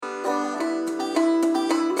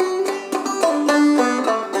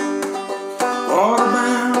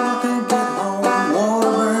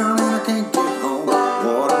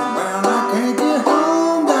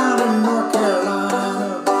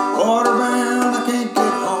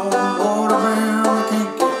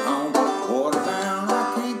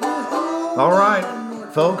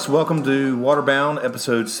Folks, welcome to Waterbound,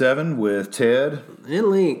 Episode 7 with Ted. And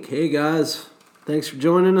Link. Hey, guys. Thanks for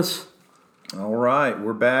joining us. All right,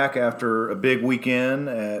 we're back after a big weekend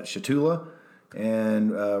at Chitula,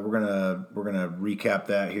 and we're gonna recap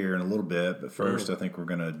that here in a little bit. But first, I think we're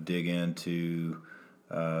gonna dig into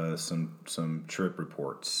some trip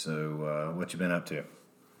reports. So, what you been up to,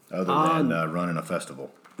 other than running a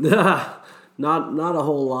festival? Not a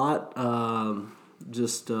whole lot.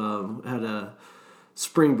 Just had a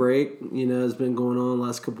spring break. Has been going on the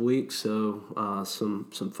last couple weeks. So some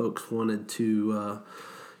folks wanted to.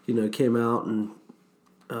 Came out and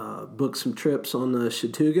booked some trips on the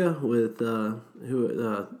Chattooga with the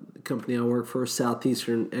company I work for,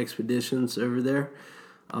 Southeastern Expeditions over there,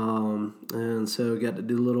 and so got to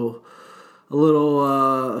do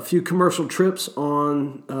a few commercial trips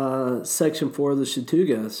on Section 4 of the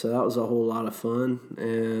Chattooga. So that was a whole lot of fun,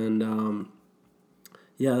 and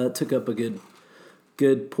that took up a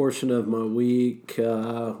good portion of my week.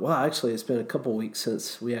 Actually, it's been a couple weeks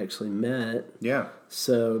since we actually met. Yeah.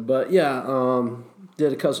 So, but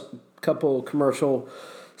did a couple commercial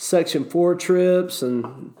Section 4 trips,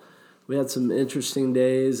 and we had some interesting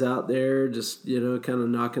days out there, just, kind of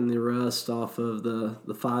knocking the rust off of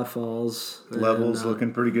the Five Falls. Levels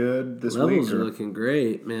looking pretty good this week? Levels are looking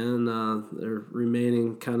great, man. They're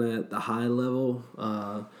remaining kind of at the high level.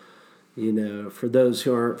 For those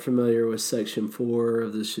who aren't familiar with Section 4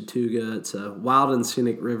 of the Chattooga, it's a wild and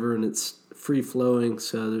scenic river, and it's free-flowing,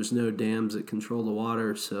 so there's no dams that control the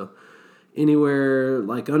water. So anywhere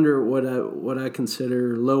like under what I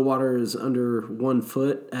consider low water is under 1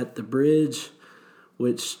 foot at the bridge,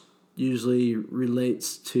 which usually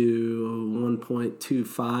relates to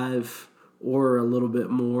 1.25 or a little bit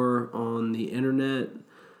more on the internet.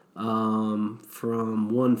 From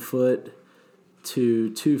 1 foot to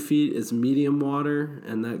 2 feet is medium water,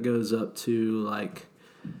 and that goes up to like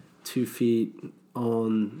 2 feet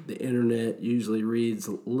on the internet. Usually reads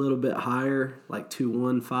a little bit higher, like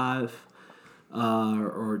 215,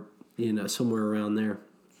 or somewhere around there.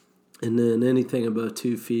 And then anything above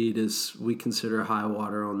 2 feet is we consider high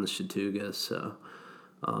water on the Chattooga. So,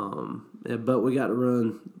 but we got to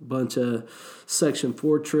run a bunch of Section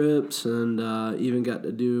 4 trips, and even got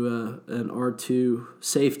to do an R2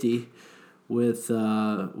 safety with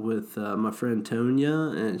my friend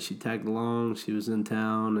Tonya, and she tagged along. She was in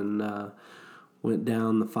town and went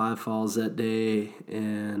down the Five Falls that day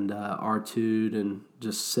and R2'd and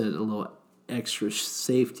just set a little extra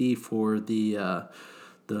safety for the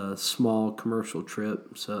small commercial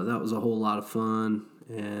trip. So that was a whole lot of fun,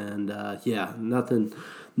 and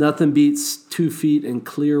nothing beats 2 feet in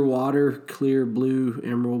clear water, clear blue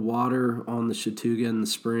emerald water on the Chattooga in the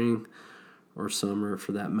spring. Or summer,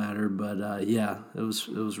 for that matter, but it was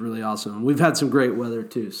really awesome. We've had some great weather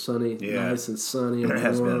too, nice and sunny. And it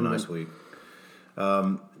has been a nice week.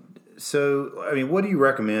 So, I mean, what do you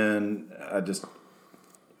recommend? On the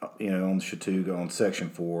Chattooga on Section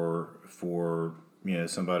 4 for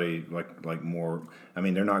somebody like more. I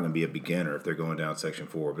mean, they're not going to be a beginner if they're going down Section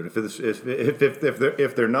 4, but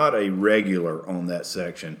if they're not a regular on that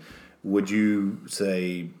section, would you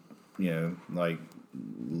say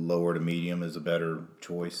lower to medium is a better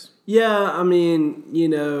choice? Yeah, I mean,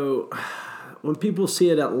 when people see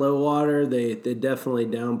it at low water, they definitely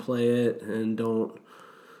downplay it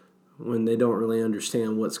when they don't really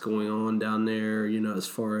understand what's going on down there, as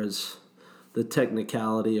far as the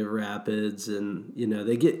technicality of rapids. And,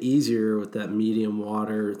 they get easier with that medium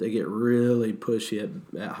water. They get really pushy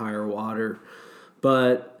at higher water.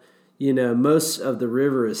 But most of the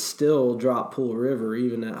river is still drop pool river,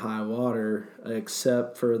 even at high water,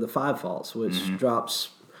 except for the Five Falls, which drops,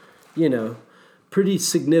 pretty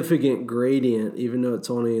significant gradient, even though it's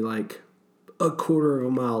only like a quarter of a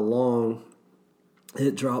mile long.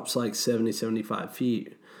 It drops like 70, 75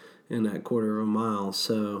 feet in that quarter of a mile.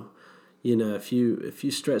 So, if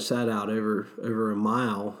you stretch that out over a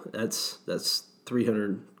mile, that's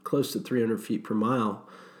 300, close to 300 feet per mile,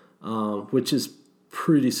 which is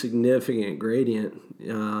pretty significant gradient,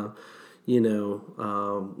 when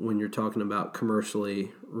you're talking about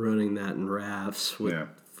commercially running that in rafts with,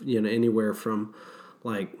 anywhere from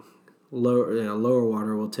like lower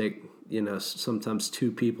water will take, sometimes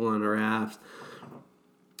 2 people on a raft,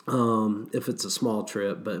 if it's a small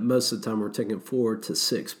trip, but most of the time we're taking 4 to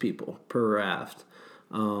 6 people per raft.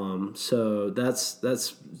 So that's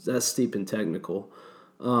steep and technical.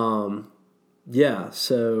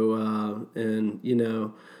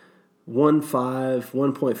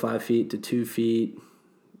 1.5 feet to 2 feet.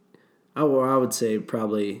 I would say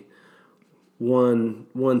probably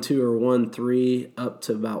 1.2 or 1.3 up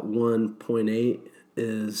to about 1.8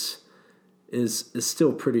 is is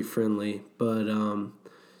still pretty friendly, but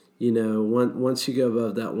once you go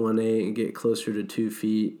above that 1.8 and get closer to 2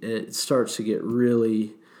 feet, it starts to get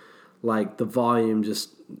really like the volume just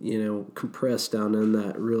compressed down in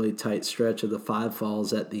that really tight stretch of the Five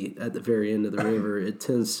Falls at the very end of the river. It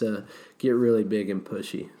tends to get really big and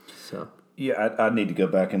pushy. So yeah, I need to go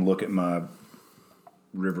back and look at my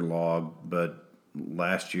river log, but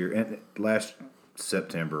last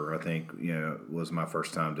September, I think, was my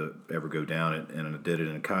first time to ever go down it, and I did it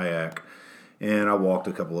in a kayak, and I walked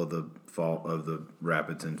a couple of the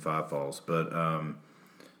rapids in Five Falls, but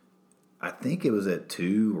I think it was at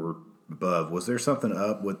 2 or above. Was there something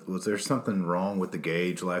wrong with the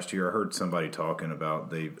gauge last year? I heard somebody talking about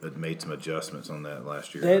they had made some adjustments on that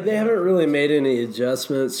last year. They haven't really made any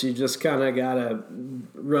adjustments. You just kind of gotta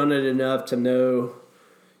run it enough to know.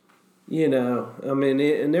 And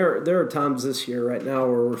there are times this year right now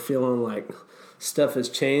where we're feeling like stuff has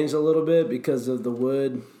changed a little bit because of the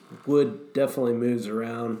wood. Wood definitely moves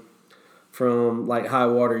around from like high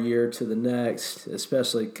water year to the next,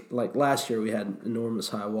 especially like last year we had enormous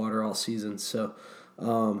high water all season. So,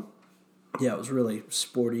 it was really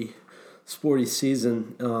sporty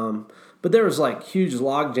season. But there was like huge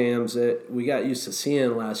log jams that we got used to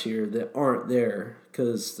seeing last year that aren't there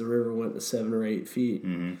because the river went to 7 or 8 feet.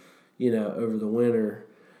 Mm-hmm. Over the winter.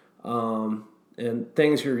 And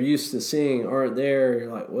things you're used to seeing aren't there.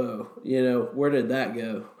 You're like, whoa, where did that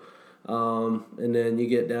go? And then you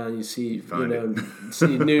get down, you see,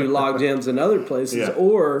 see new log jams in other places. Yeah.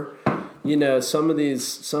 Or, some of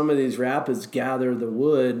these rapids gather the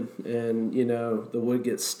wood and, the wood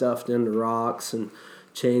gets stuffed into rocks and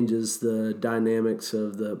changes the dynamics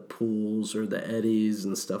of the pools or the eddies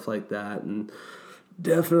and stuff like that. And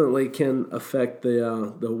definitely can affect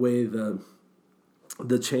the way the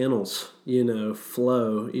channels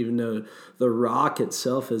flow, even though the rock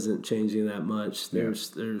itself isn't changing that much. There's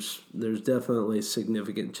definitely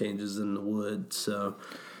significant changes in the wood. So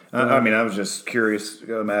I was just curious.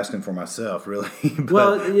 I'm asking for myself, really.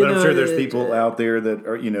 but I'm sure there's people out there that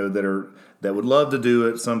are that would love to do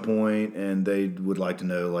it at some point, and they would like to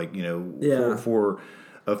know, for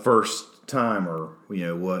a first timer,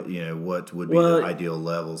 what would be the ideal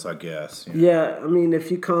levels, I guess. Yeah, if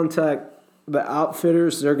you contact the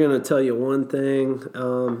outfitters, they're going to tell you one thing,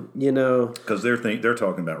 because they're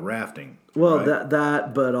talking about rafting. Well, right?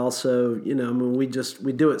 that, but also, we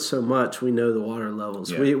do it so much, we know the water levels.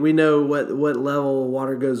 Yeah. We know what level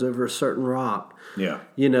water goes over a certain rock. Yeah.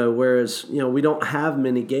 Whereas, we don't have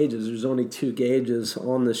many gauges. There's only 2 gauges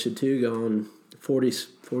on the Chattooga on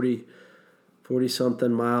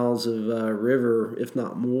 40-something miles of river, if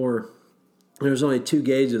not more. There's only 2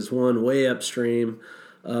 gauges, one way upstream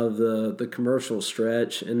of the commercial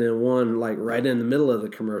stretch, and then one like right in the middle of the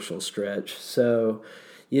commercial stretch. So,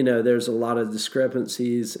 there's a lot of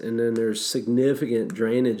discrepancies, and then there's significant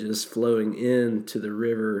drainages flowing into the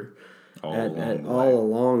river all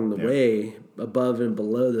along the way, above and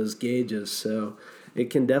below those gauges. So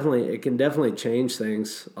it can definitely change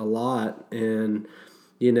things a lot. And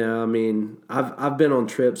I've been on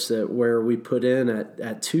trips where we put in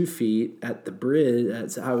at 2 feet at the bridge,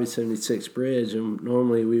 at Highway 76 bridge, and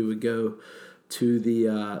normally we would go to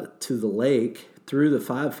the lake through the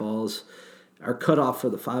Five Falls. Our cutoff for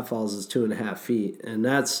the Five Falls is 2.5 feet, and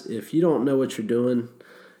that's, if you don't know what you're doing,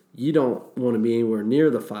 you don't want to be anywhere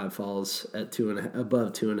near the Five Falls at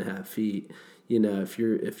above 2.5 feet.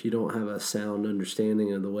 If you don't have a sound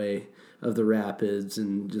understanding of the way of the rapids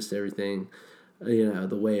and just everything. The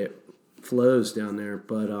way it flows down there.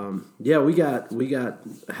 But we got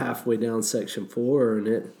halfway down section 4 and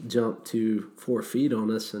it jumped to 4 feet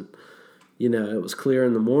on us, and it was clear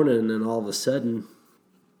in the morning, and all of a sudden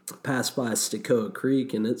passed by Stokoa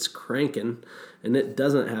Creek and it's cranking, and it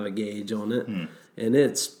doesn't have a gauge on it, and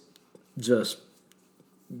it's just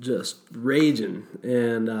raging,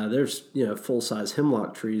 and there's full size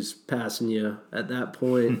hemlock trees passing you at that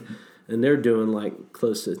point, and they're doing like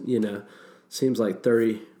close to seems like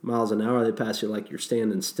 30 miles an hour. They pass you like you're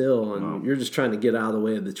standing still, and you're just trying to get out of the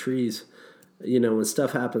way of the trees. When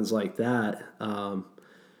stuff happens like that,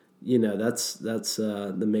 that's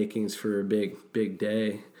the makings for a big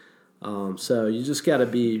day. So you just got to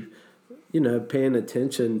be, paying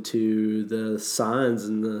attention to the signs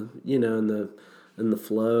and the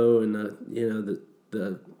flow and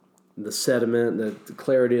the sediment, the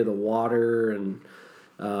clarity of the water, and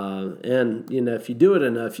if you do it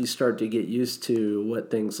enough, you start to get used to what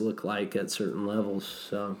things look like at certain levels.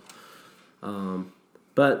 So,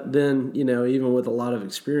 but then, even with a lot of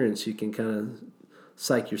experience, you can kind of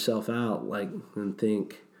psych yourself out, and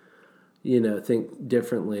think, think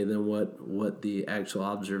differently than what the actual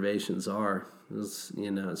observations are. It's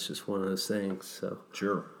just one of those things. So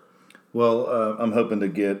sure. Well, I'm hoping to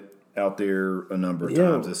get out there a number of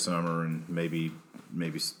times this summer, and maybe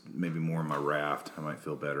more in my raft. I might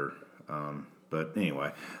feel better. But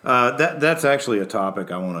anyway, that's actually a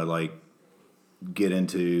topic I want to get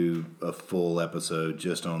into a full episode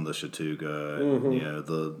just on the Chattooga.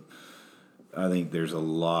 Mm-hmm. I think there's a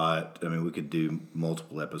lot. I mean, we could do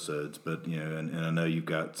multiple episodes, but and I know you've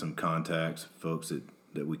got some contacts, folks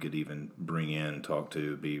that we could even bring in and talk to.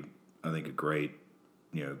 It'd be, I think, a great,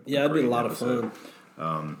 it'd be a lot episode. Of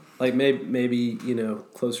fun. Maybe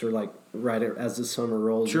closer right as the summer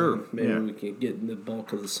rolls. Sure, maybe we can get in the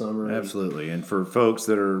bulk of the summer. Absolutely, and for folks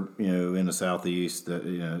that are in the southeast, that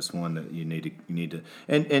it's one that you need to,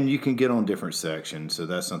 and you can get on different sections. So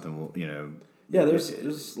that's something we'll Yeah,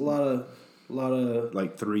 there's a lot of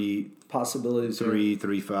like three possibilities.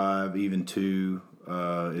 3, 5, even 2.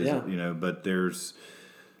 But there's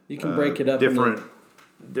you can break it up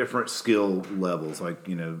different skill levels, like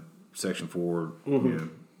section 4. Mm-hmm.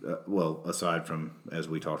 Aside from, as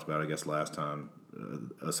we talked about, I guess last time,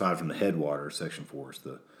 aside from the headwater, section 4 is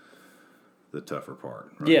the tougher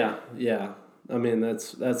part. Right? Yeah. I mean,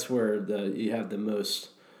 that's where you have the most,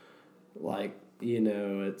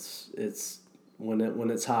 it's when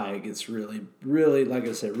it's high, it gets really, really, like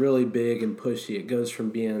I said, really big and pushy. It goes from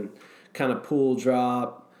being kind of pool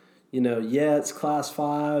drop, it's class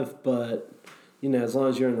 5, but as long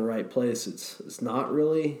as you're in the right place, it's not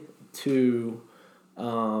really to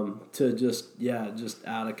just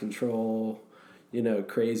out of control,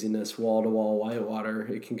 craziness, wall to wall whitewater.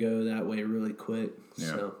 It can go that way really quick. Yeah.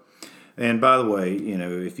 So. And by the way,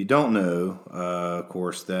 if you don't know, of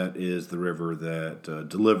course, that is the river that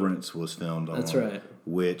Deliverance was filmed on. That's right.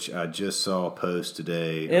 Which I just saw a post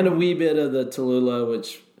today. And a wee bit of the Tallulah,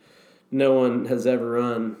 which no one has ever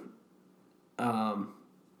run. No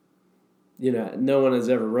one has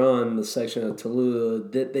ever run the section of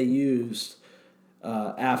Tallulah that they used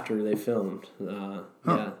after they filmed.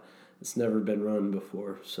 Yeah, it's never been run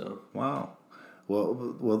before. So wow.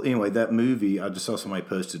 Well. Anyway, that movie, I just saw somebody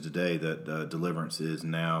posted today that Deliverance is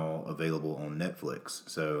now available on Netflix.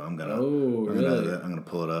 So I'm gonna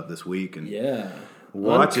pull it up this week and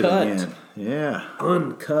watch Uncut. It again. Yeah,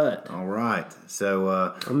 Uncut. All right.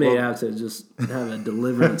 So I may have to just have a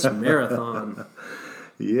Deliverance marathon.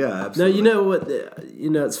 Yeah, absolutely. Now, you know what?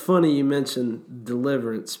 It's funny you mentioned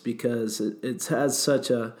Deliverance because it has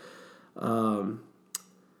such a,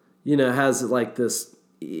 has like this.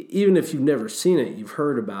 Even if you've never seen it, you've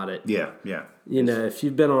heard about it. Yeah. If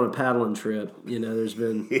you've been on a paddling trip, there's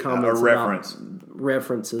been comments about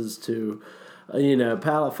references to,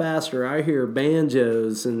 paddle faster. I hear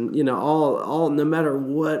banjos and all. No matter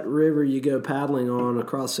what river you go paddling on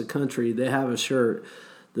across the country, they have a shirt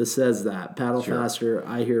that says that paddle faster.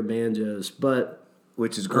 I hear banjos, but.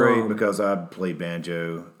 Which is great because I play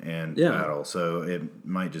banjo and paddle, so it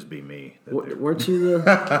might just be me. Weren't you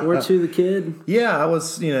the kid? Yeah, I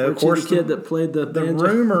was. Of course, the kid that played the banjo? The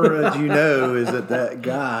rumor, as you know, is that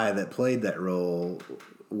guy that played that role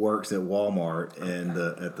works at Walmart and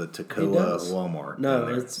at the Toccoa Walmart. No,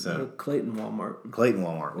 it's Clayton Walmart. Clayton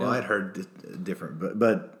Walmart. Well, I'd heard different,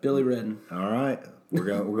 but Billy Redden. All right. We're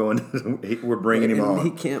going. We're bringing him on.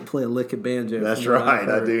 He can't play a lick of banjo. That's right.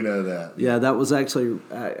 I do know that. Yeah, that was actually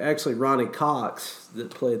Ronnie Cox that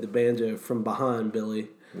played the banjo from behind Billy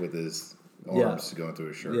with his arms going through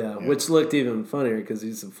his shirt. Yeah, which looked even funnier because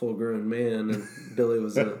he's a full-grown man and Billy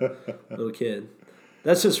was a little kid.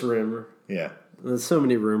 That's just rumor. Yeah, there's so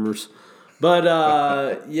many rumors, but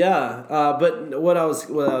but what I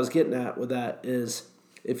was getting at with that is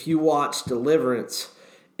if you watch Deliverance,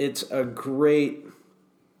 it's a great.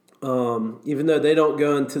 Even though they don't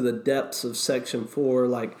go into the depths of Section 4,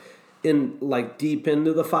 deep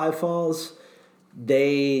into the Five Falls,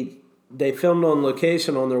 they filmed on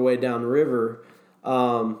location on their way down the river,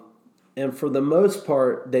 and for the most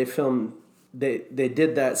part, they did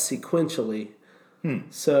that sequentially.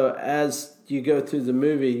 So as you go through the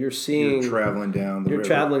movie, you're traveling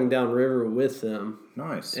down river with them.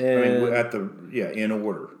 Nice. And in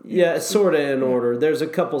order. Yeah, sort of in order. There's a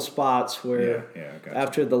couple spots where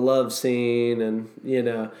after the love scene, and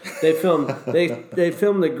they filmed they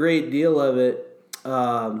filmed a great deal of it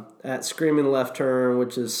at Screaming Left Turn,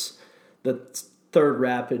 which is the third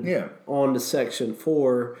rapid on to Section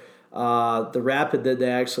 4. The rapid that they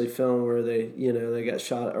actually filmed where they got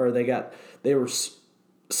shot or they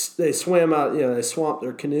swam out, they swamped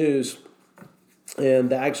their canoes, and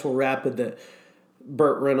the actual rapid that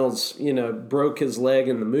Burt Reynolds, broke his leg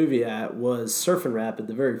in the movie at was Surfing Rapid,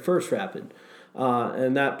 the very first rapid.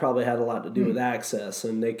 And that probably had a lot to do with access,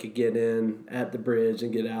 and they could get in at the bridge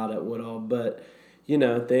and get out at Woodall. But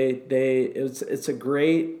it's a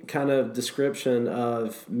great kind of description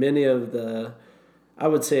of many of the, I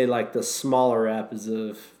would say, like the smaller rapids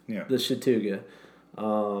of the Chattooga.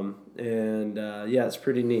 It's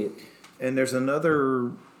pretty neat. And there's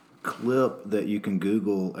another clip that you can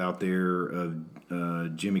Google out there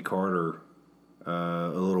of Jimmy Carter,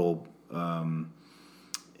 a little.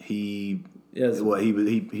 He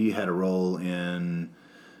had a role in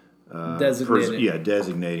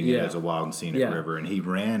designating it as a wild and scenic river, and he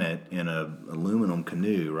ran it in a aluminum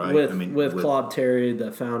canoe, right? With Claude Terry,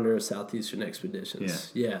 the founder of Southeastern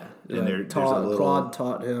Expeditions. Yeah. And Claude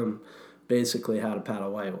taught him basically how to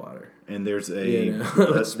paddle whitewater. And there's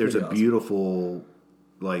a beautiful,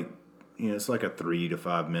 like, it's like a 3 to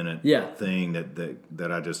 5 minute thing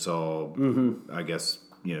that I just saw. I guess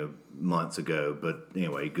months ago, but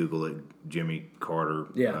anyway, Google it, Jimmy Carter,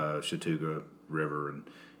 Chattooga River, and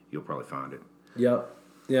you'll probably find it. Yep.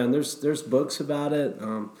 Yeah, and there's books about it.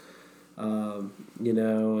 A lot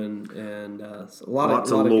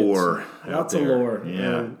of lore. Lots of lore.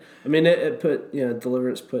 Yeah. And, it put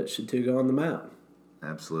Deliverance put Chattooga on the map.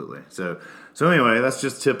 Absolutely. So anyway, that's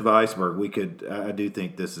just tip of the iceberg. I do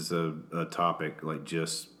think this is a topic like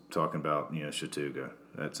just talking about Chattooga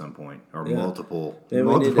at some point or multiple. Maybe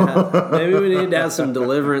we need to have some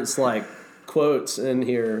Deliverance like quotes in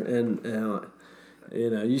here, and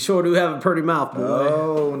you sure do have a pretty mouth, boy.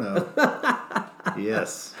 Oh no.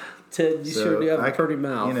 Yes. Ted, you sure do have a pretty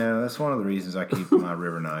mouth. That's one of the reasons I keep my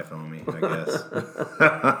river knife on me, I guess.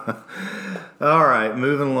 All right,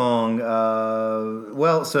 moving along.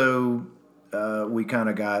 We kind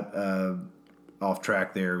of got off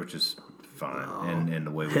track there, which is fine, and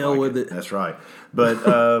the way we hell like with it. That's right.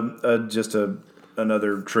 But just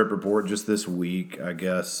another trip report. Just this week, I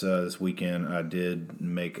guess this weekend, I did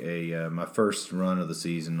make my first run of the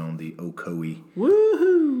season on the Ocoee.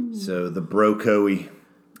 Woohoo! So the Brocoee.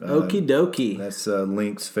 Okie dokie. That's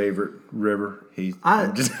Link's favorite river. I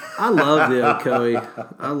love the Ocoee.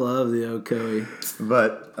 I love the Ocoee.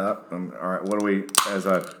 But all right, what do we? As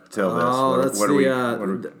I tell this,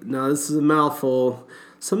 no, this is a mouthful.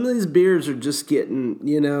 Some of these beers are just getting,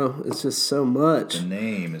 it's just so much. The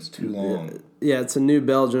name is too long. Yeah, it's a New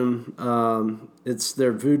Belgium. It's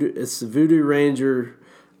their Voodoo. It's the Voodoo Ranger,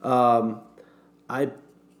 IPA.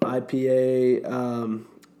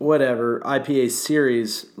 IPA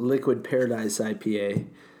series, Liquid Paradise IPA,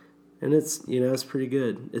 and it's it's pretty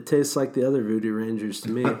good. It tastes like the other Voodoo Rangers to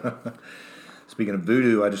me. Speaking of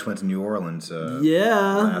voodoo, I just went to New Orleans.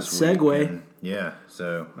 Last segue. Week, yeah,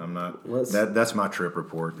 so I'm not. That's my trip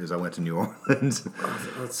report. Is I went to New Orleans,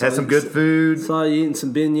 had some good food. Saw you eating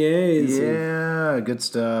some beignets. Yeah, good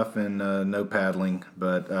stuff, and no paddling.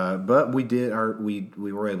 But we did we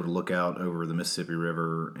were able to look out over the Mississippi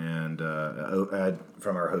River and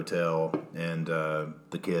from our hotel, and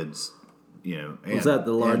the kids. Was that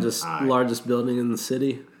the largest building in the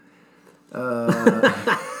city?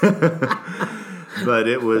 But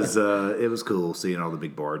it was cool seeing all the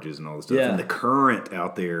big barges and all the stuff, and the current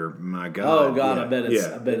out there. My God! Oh God, I bet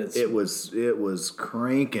it's. It was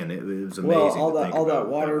cranking. It was amazing. Well, all that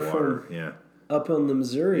water from up on the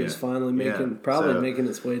Missouri is finally making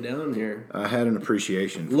its way down here. I had an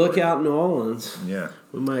appreciation for Look it. out, New Orleans. Yeah.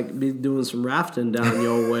 We might be doing some rafting down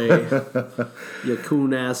your way, you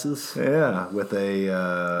coon asses. Yeah, with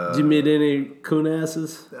a... Did you meet any coon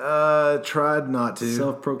asses? Tried not to.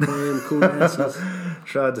 Self-proclaimed coon asses?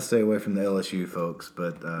 Tried to stay away from the LSU folks,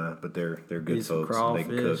 but they're good Eat folks. some They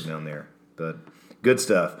can cook down there. But good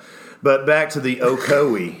stuff. But back to the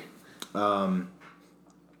Ocoee.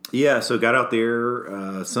 So got out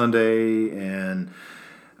there Sunday, and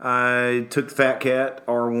I took the Fat Cat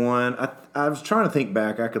R1. I was trying to think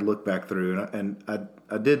back. I could look back through, and I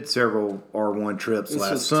did several R1 trips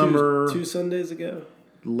last summer. Two Sundays ago?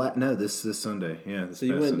 No, this Sunday. Yeah. So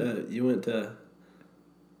you went to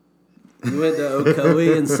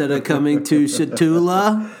Ocoee instead of coming to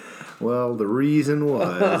Shatula? Well, the reason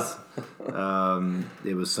was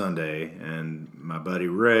it was Sunday, and my buddy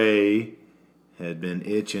Ray had been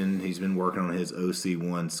itching. He's been working on his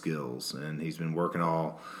OC1 skills, and he's been working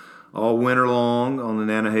all winter long on the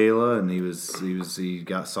Nantahala, and he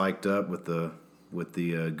got psyched up with the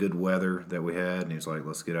good weather that we had, and he was like,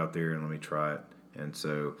 "Let's get out there and let me try it." And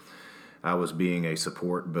so I was being a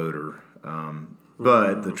support boater,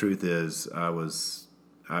 but the truth is I was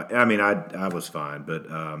fine, but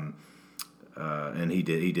and he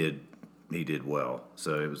did well,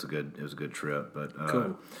 so it was a good trip, but.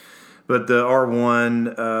 Cool. But the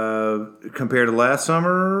R1 compared to last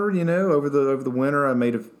summer, over the winter, I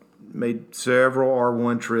made made several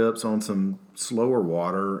R1 trips on some slower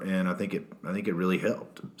water, and I think it really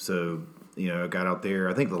helped. So I got out there.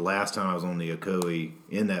 I think the last time I was on the Ocoee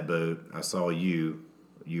in that boat, I saw you.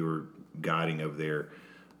 You were guiding over there,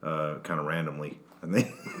 kind of randomly. I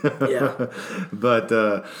think. Yeah.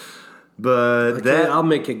 But I'll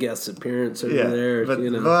make a guest appearance over there.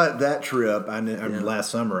 But that trip,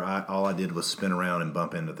 last summer, all I did was spin around and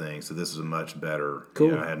bump into things. So this is a much better.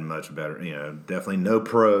 Cool. I had much better. Definitely no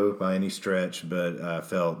pro by any stretch, but I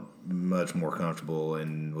felt much more comfortable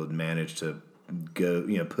and would manage to go.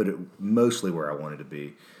 Put it mostly where I wanted to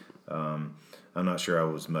be. I'm not sure I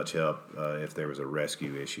was much help if there was a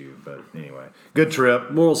rescue issue, but anyway, good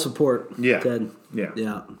trip. Moral support. Yeah. Ted.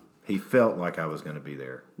 Yeah. He felt like I was going to be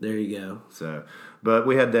there. There you go. So, but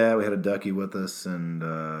we had that. We had a ducky with us and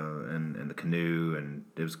the canoe, and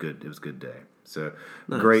it was good. It was a good day. So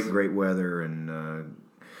nice. Great weather, and I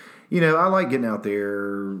like getting out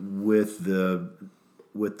there with the.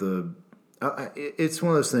 It's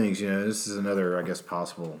one of those things. This is another, I guess,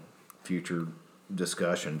 possible future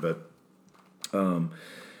discussion, but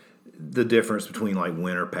the difference between like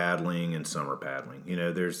winter paddling and summer paddling.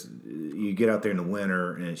 You get out there in the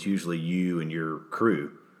winter and it's usually you and your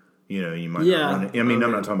crew. You might not run it. I'm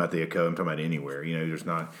not talking about the Ocoee. I'm talking about anywhere. There's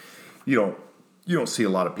not. You don't see a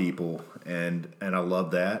lot of people, and I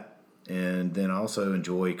love that. And then I also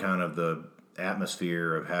enjoy kind of the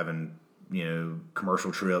atmosphere of having commercial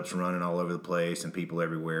trips running all over the place and people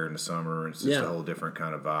everywhere in the summer. It's just a whole different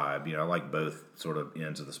kind of vibe. I like both sort of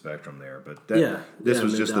ends of the spectrum there. But this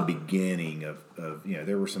was just the beginning of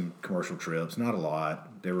there were some commercial trips, not a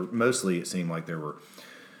lot. There were mostly, it seemed like there were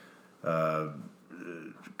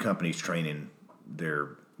companies training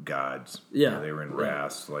their guides. Yeah. They were in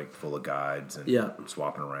rafts, like full of guides and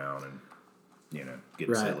swapping around and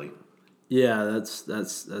getting silly. Yeah,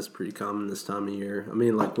 that's pretty common this time of year. I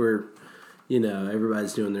mean, like we're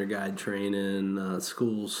everybody's doing their guide training.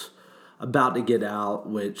 School's about to get out,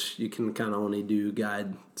 which you can kind of only do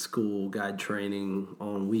guide training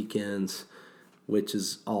on weekends, which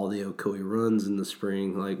is all the Ocoee runs in the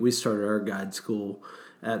spring. Like we started our guide school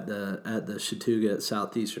at the Chattooga at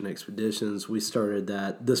Southeastern Expeditions. We started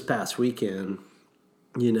that this past weekend,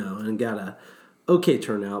 and got a okay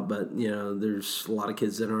turnout, but there's a lot of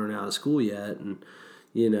kids that aren't out of school yet, and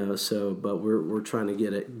but we're trying to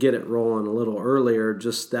get it rolling a little earlier,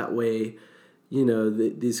 just that way,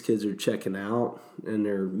 these kids are checking out and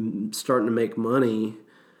they're starting to make money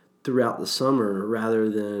throughout the summer rather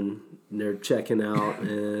than they're checking out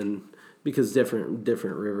and because different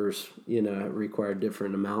rivers require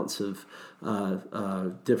different amounts of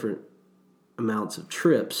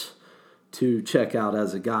trips to check out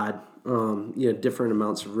as a guide. Different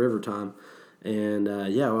amounts of river time. And,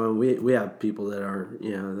 we have people that are,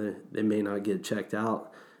 they may not get checked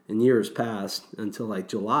out in years past until like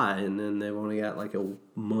July, and then they've only got like a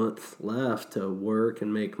month left to work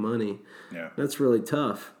and make money. Yeah. That's really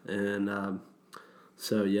tough. And that's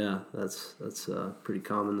pretty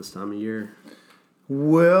common this time of year.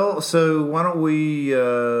 Well, so why don't we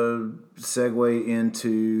segue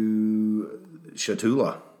into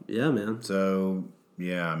Chattooga? Yeah, man. So,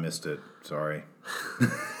 I missed it. Sorry.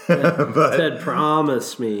 Ted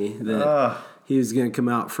promised me that he was going to come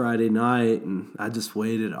out Friday night, and I just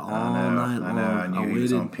waited all night long. I knew he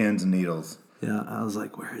was on pins and needles. Yeah, I was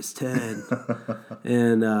like, "Where is Ted?"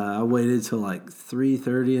 And I waited till like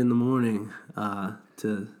 3:30 in the morning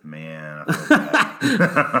to. Man, I feel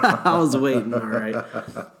bad. I was waiting. All right.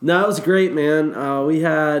 No, it was great, man. We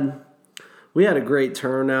had a great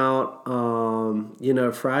turnout.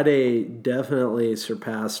 Friday definitely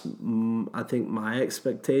surpassed, I think, my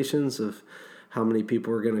expectations of how many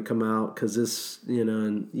people were going to come out. Because this,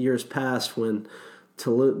 in years past when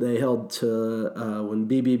they held when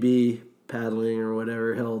BBB paddling or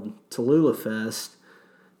whatever held Tallulah Fest,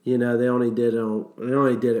 they only did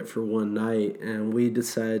it for one night, and we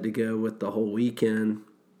decided to go with the whole weekend,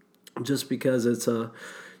 just because it's a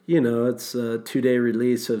 2-day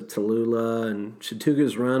release of Tallulah, and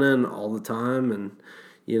Chattooga's running all the time, and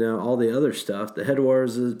all the other stuff. The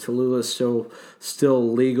headwaters of Tallulah is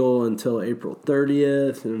still legal until April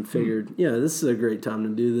 30th, and figured, this is a great time to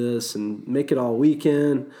do this and make it all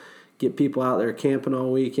weekend. Get people out there camping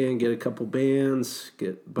all weekend. Get a couple bands.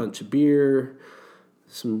 Get a bunch of beer.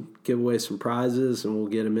 Give away some prizes, and we'll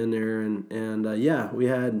get them in there.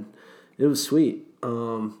 It was sweet.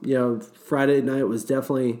 Friday night was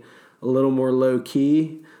definitely a little more low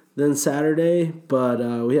key than Saturday, but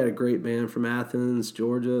we had a great band from Athens,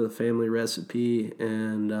 Georgia, the Family Recipe,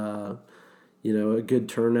 and a good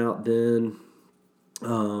turnout then.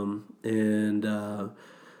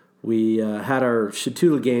 we had our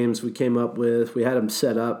Shatula games we came up with. We had them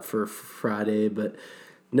set up for Friday, but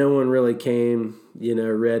no one really came,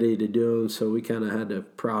 ready to do them. So we kind of had to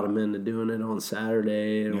prod them into doing it on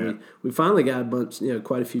Saturday. And we finally got a bunch,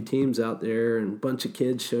 quite a few teams out there, and a bunch of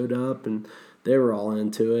kids showed up, and they were all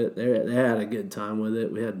into it. They had a good time with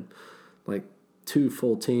it. We had like 2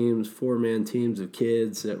 full teams, 4-man teams of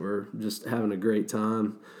kids that were just having a great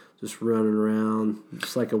time. Just running around,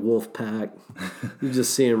 just like a wolf pack. You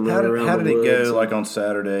just see them running around. How did the it woods. go? Like on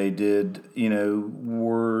Saturday, did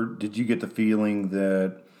you get the feeling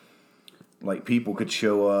that like people could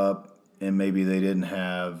show up and maybe they didn't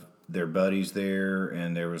have their buddies there,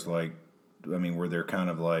 and there was like, were there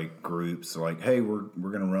kind of like groups like, hey, we're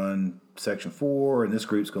gonna run Section 4, and this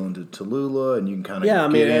group's going to Tallulah, and you can kind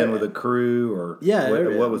of get in with a crew, or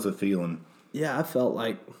what was the feeling? Yeah, I felt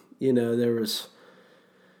like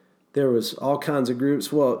there was all kinds of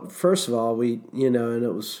groups. Well, first of all, we, and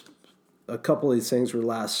it was a couple of these things were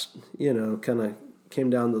kind of came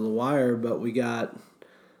down to the wire, but we got,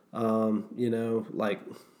 like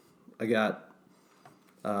I got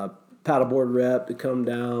paddleboard rep to come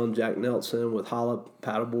down, Jack Nelson with Hala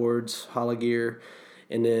paddleboards, Hala gear.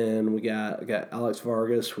 And then I got Alex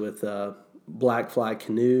Vargas with Black Fly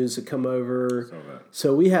canoes to come over.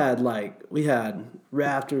 So we had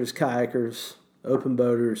rafters, kayakers, open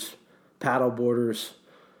boaters, paddle boarders,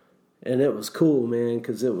 and it was cool, man,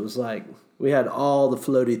 because it was like we had all the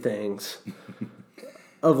floaty things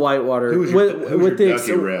of whitewater. Who was your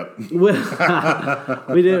ducky rep? We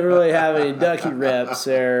didn't really have any ducky reps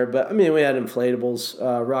there, but we had inflatables.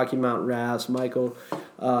 Rocky Mountain Rafts, Michael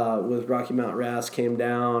with Rocky Mountain Rafts came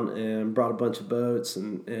down and brought a bunch of boats,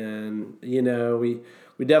 and we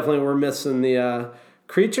definitely were missing the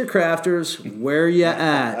Creature Crafters. Where you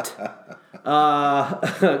at?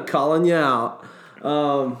 Calling you out.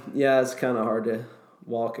 It's kind of hard to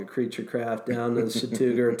walk a Creature Craft down to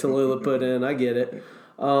Chattooga or Tallulah put in. I get it.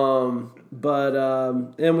 And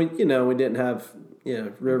we didn't have,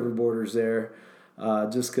 river borders there,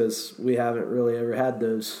 just because we haven't really ever had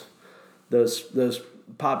those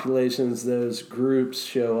populations, those groups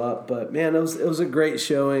show up. But man, it was a great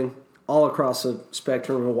showing all across the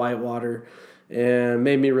spectrum of whitewater, and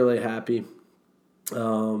made me really happy. It's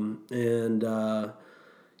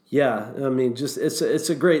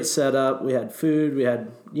a great setup. We had food. We had,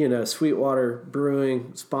 Sweetwater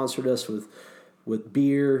Brewing sponsored us with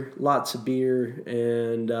beer, lots of beer,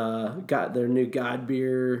 and got their new guide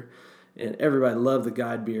beer, and everybody loved the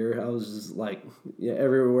guide beer. I was just like,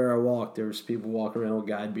 everywhere I walked, there was people walking around with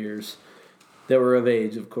guide beers that were of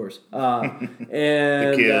age, of course. And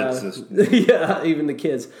the kids. Even the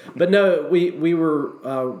kids. But no, we were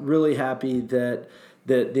really happy that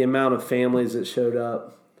the amount of families that showed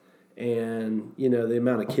up, and the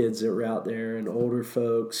amount of kids that were out there, and older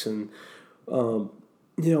folks, and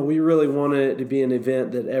we really wanted it to be an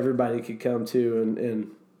event that everybody could come to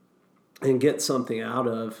and get something out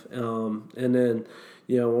of. And then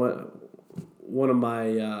one of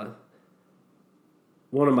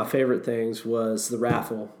my favorite things was the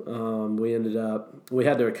raffle. We had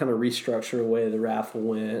to kind of restructure the way the raffle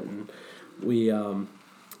went, and we had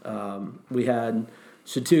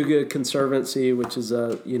Chattooga Conservancy, which is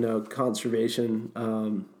a conservation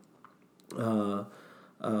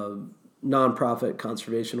nonprofit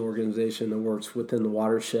conservation organization that works within the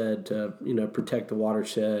watershed to protect the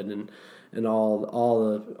watershed and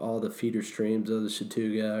all the feeder streams of the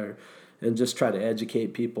Chattooga, and just try to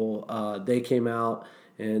educate people. They came out,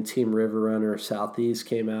 and Team River Runner Southeast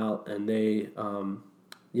came out, and they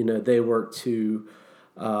work to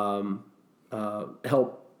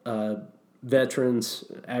help veterans,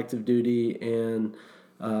 active duty and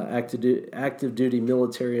active duty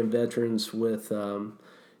military and veterans with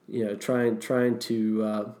trying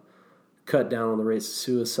to cut down on the rates of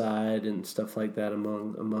suicide and stuff like that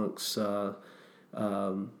amongst the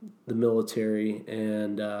military.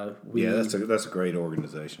 And that's a great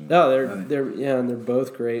organization. No, they're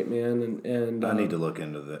both great, man. And I need to look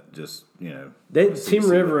into that. Just Team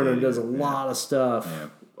River Runner does a lot of stuff. Yeah.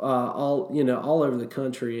 All over the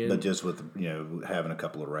country. But just with having a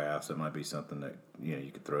couple of rafts, it might be something that you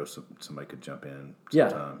could throw. Somebody could jump in.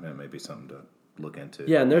 Sometime. It may be something to look into.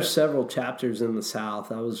 Yeah, and there's several chapters in the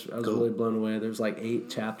South. I was cool. Really blown away. There's like 8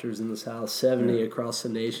 chapters in the South, 70 across the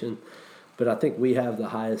nation. But I think we have the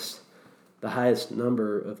highest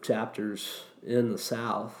number of chapters in the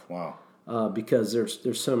South. Wow. Because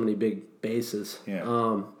there's so many big bases. Yeah.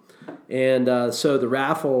 So the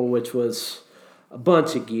raffle, which was a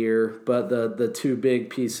bunch of gear, but the 2 big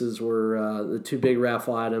pieces were the 2 big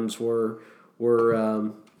raffle items were a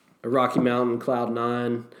Rocky Mountain Cloud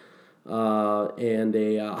 9 and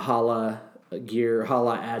a Hala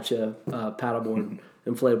Acha paddleboard,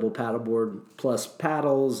 inflatable paddleboard, plus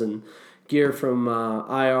paddles and gear from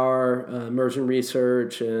IR, Immersion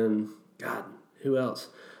Research, and God, who else?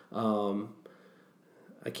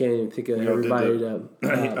 I can't even think of everybody.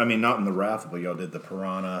 I mean, not in the raffle, but y'all did the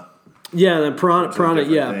Piranha. Yeah, the Piranha.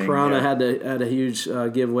 Thing, Piranha yeah. had a huge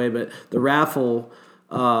giveaway, but the raffle,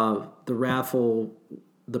 the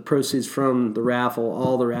proceeds from the raffle,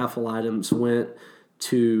 all the raffle items went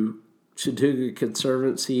to Chattooga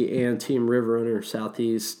Conservancy and Team River Runner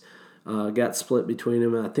Southeast. Got split between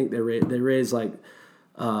them, and I think they raised like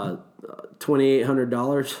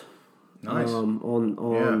 $2,800. Nice.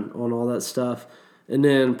 On all that stuff, and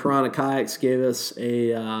then Piranha Kayaks gave us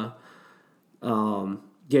a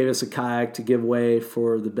kayak to give away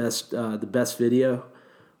for the best video,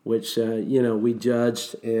 which we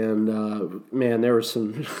judged, and man, there were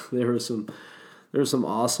some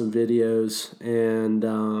awesome videos, and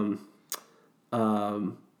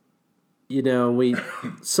we a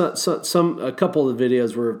couple of the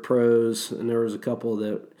videos were pros, and there was a couple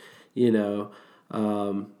that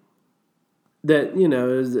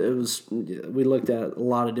it was we looked at a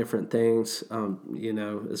lot of different things,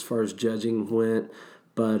 as far as judging went,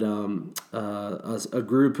 but a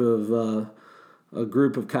group of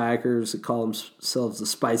kayakers that call themselves the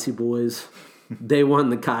Spicy Boys, they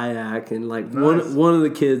won the kayak, and like nice. one of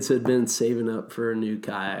the kids had been saving up for a new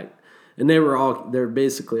kayak, and they're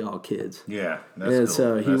basically all kids. Yeah, that's and cool.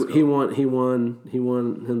 so that's he won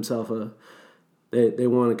himself They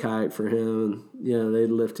won a kayak for him, and they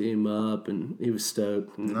lifted him up, and he was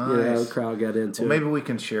stoked. And, nice. The crowd got into it. Maybe we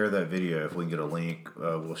can share that video if we can get a link.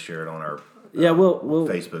 We'll share it on our we'll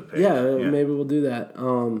Facebook page. Yeah, maybe we'll do that.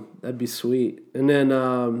 That'd be sweet. And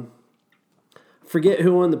then forget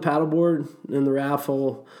who won the paddleboard in the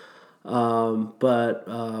raffle, but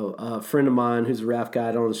a friend of mine who's a raft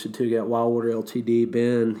guide on the Chattooga at Wildwater LTD,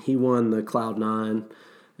 Ben, he won the Cloud 9,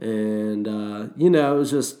 and it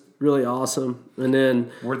was just really awesome. And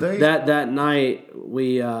then were they that night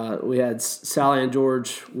we had Sally and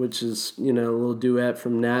George, which is a little duet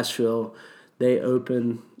from Nashville. They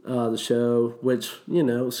opened the show, which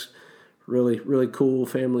was really, really cool,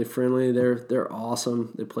 family friendly. They're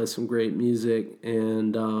awesome. They play some great music,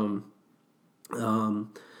 and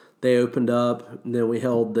they opened up, and then we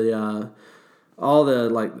held and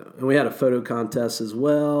we had a photo contest as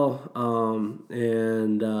well,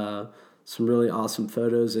 and some really awesome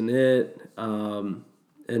photos in it, and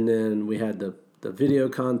then we had the video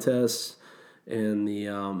contest and the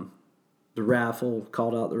raffle,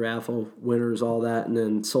 called out the raffle winners, all that, and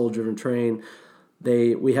then Soul Driven Train.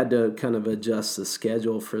 We had to kind of adjust the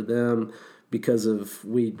schedule for them because of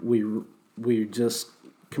we just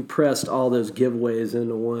compressed all those giveaways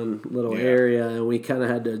into one little area, and we kind of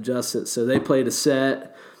had to adjust it. So they played a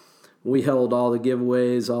set. We held all the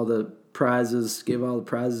giveaways, all the prizes, gave all the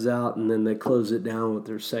prizes out, and then they closed it down with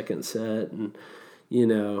their second set, and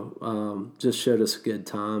just showed us a good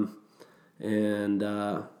time. And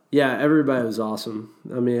everybody was awesome.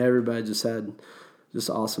 I mean, everybody just had just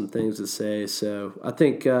awesome things to say. So I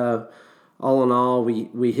think all in all,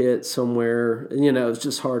 we hit somewhere. It's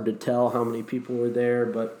just hard to tell how many people were there,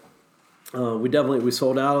 but we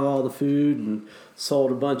sold out of all the food and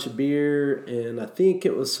sold a bunch of beer, and I think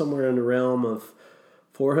it was somewhere in the realm of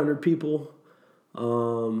 400 people,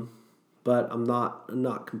 but I'm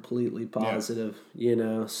not completely positive,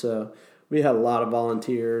 So we had a lot of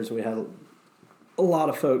volunteers. We had a lot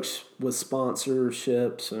of folks with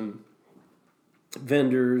sponsorships and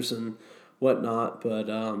vendors and whatnot, but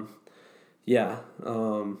the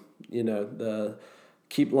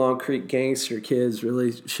Keep Long Creek Gangster kids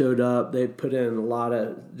really showed up. They put in a lot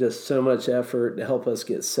of just so much effort to help us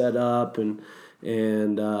get set up, and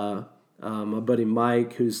my buddy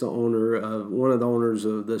Mike, who's one of the owners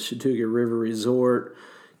of the Chattooga River Resort,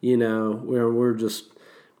 it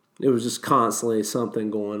was just constantly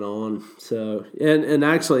something going on. So, and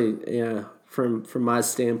actually, from my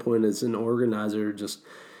standpoint as an organizer, just,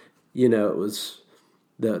 it was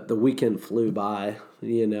the weekend flew by.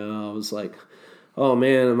 I was like, oh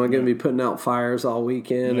man, am I going to be putting out fires all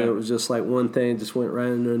weekend? Yeah. And it was just like one thing just went right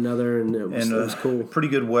into another, and it was cool. Pretty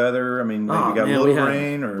good weather. I mean, we got a little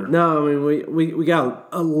rain, or no? I mean, we got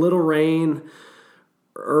a little rain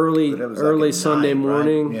early Sunday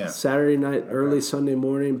morning, right? Saturday night, early Sunday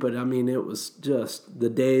morning. But I mean, it was just the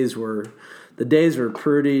days were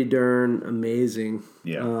pretty darn amazing.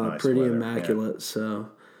 Yeah, nice pretty weather. Immaculate. Yeah. So.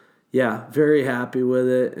 Yeah, very happy with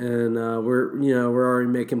it, and we're already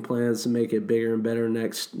making plans to make it bigger and better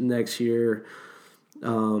next year. I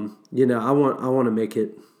want to make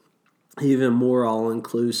it even more all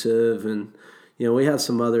inclusive, and we have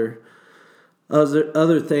some other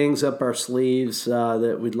things up our sleeves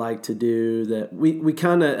that we'd like to do that we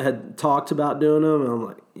kind of had talked about doing them. And I'm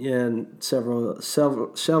like, and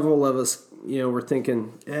several of us, we're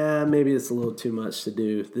thinking, maybe it's a little too much to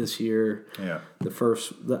do this year. Yeah.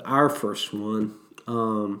 Our first one.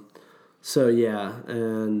 So yeah,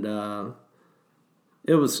 and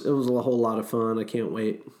it was a whole lot of fun. I can't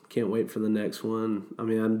wait for the next one. I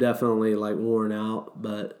mean, I'm definitely like worn out,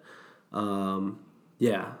 but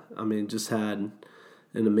yeah, I mean, just had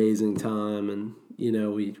an amazing time, and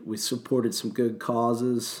we supported some good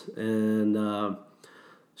causes and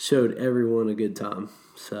showed everyone a good time.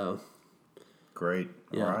 So great.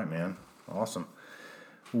 Yeah. All right, man. Awesome.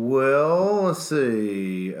 Well, let's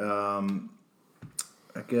see.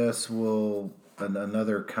 I guess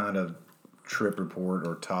another kind of trip report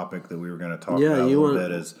or topic that we were going to talk about a little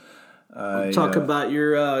bit is talk about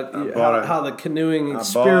your how the canoeing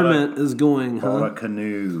experiment is going. Bought a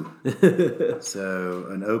canoe. So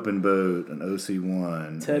an open boat, an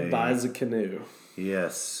OC1. Ted buys a canoe.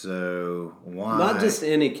 Yes. So why? Not just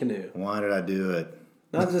any canoe. Why did I do it?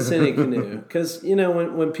 Not just any canoe, because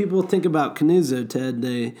when people think about canoes, though, Ted,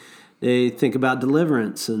 they think about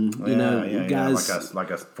Deliverance, and guys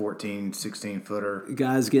like a 14, 16 footer.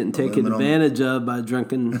 Guys getting taken advantage of by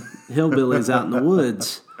drunken hillbillies out in the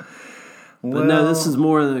woods. But no, this is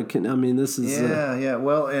more than. I mean, this is. Yeah.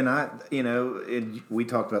 Well, and we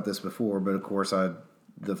talked about this before, but of course,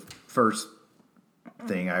 the first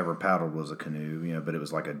thing I ever paddled was a canoe. But it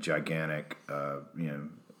was like a gigantic.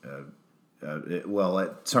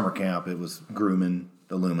 At summer camp, it was Grumman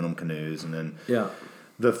aluminum canoes, and then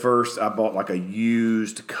the first I bought like a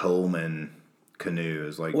used Coleman canoe. It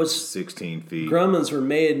was like 16 feet. Grumman's were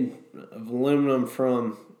made of aluminum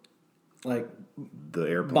from like the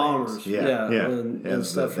airplanes. Bombers. Yeah. And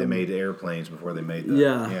stuff they made airplanes before they made the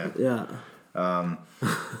But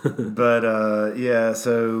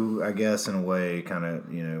so I guess in a way, kind of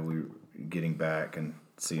we're getting back and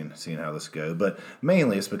seeing how this goes. But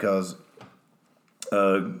mainly it's because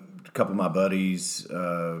a couple of my buddies,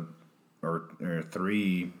 or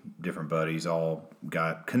 3 different buddies, all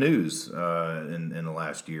got canoes in the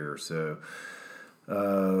last year or so.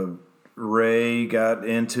 Ray got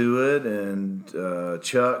into it, and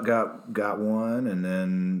Chuck got one, and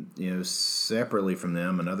then separately from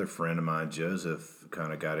them, another friend of mine, Joseph,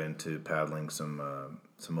 kind of got into paddling some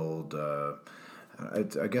old.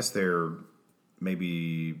 I guess they're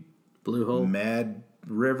maybe Blue Hole, Mad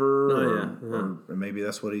River, or maybe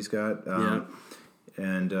that's what he's got.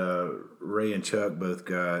 And Ray and Chuck both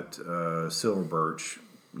got Silver Birch,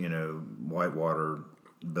 whitewater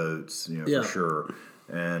boats, for sure.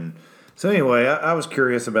 And so anyway, I was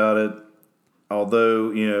curious about it, although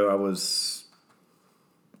I was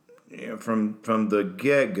from the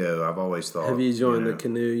get go. I've always thought. Have you joined the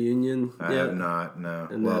canoe union? I have not. No.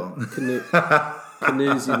 And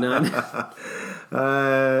Canoes United.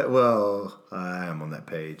 I am on that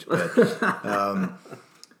page, but I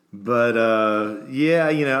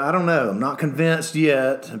don't know. I'm not convinced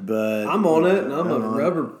yet, but I'm on it, and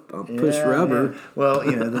I'll push rubber. Yeah. Well,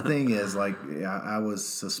 the thing is, like, I was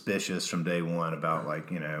suspicious from day one about,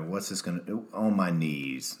 like, what's this going to on my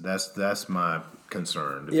knees? That's my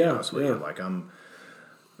concern, to be honest with you. Like,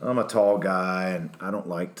 I'm a tall guy, and I don't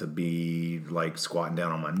like to be like squatting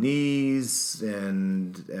down on my knees.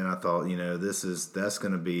 And I thought, that's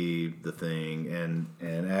going to be the thing,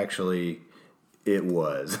 and actually, it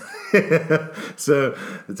was. So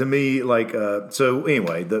to me, like, so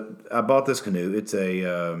anyway, I bought this canoe. It's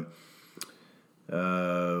a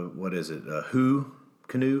what is it? A Hou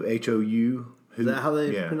canoe, HOU. Is that how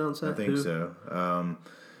they pronounce that? I think so.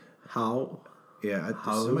 How? Yeah,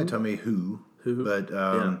 somebody told me Hou. But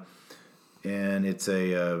and it's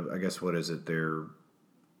I guess what is it? Their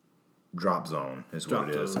drop zone is what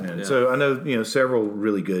it is. And so I know several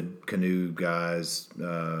really good canoe guys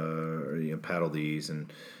paddle these,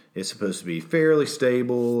 and it's supposed to be fairly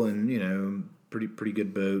stable and pretty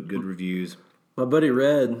good boat, good reviews. My buddy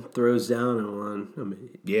Red throws down in one. I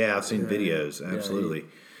mean, I've seen videos, absolutely.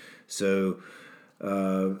 So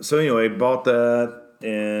anyway, bought that.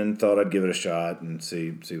 And thought I'd give it a shot and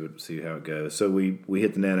see how it goes. So we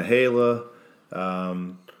hit the Nantahala.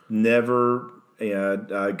 I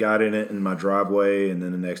got in it in my driveway, and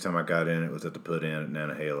then the next time I got in it was at the put in at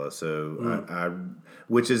Nantahala. So I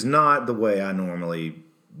which is not the way I normally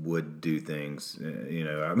would do things.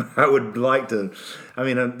 I would like to. I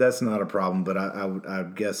mean, that's not a problem, but I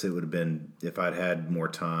guess it would have been if I'd had more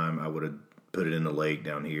time. I would have put it in the lake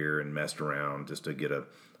down here and messed around just to get a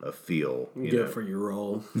feel. You know, for your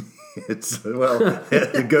roll. it's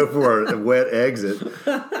to go for a wet exit,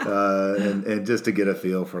 and just to get a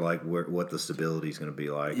feel for like what the stability is going to be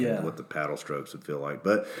like and what the paddle strokes would feel like.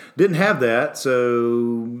 But didn't have that,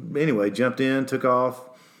 so anyway, jumped in, took off.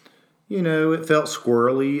 You know, it felt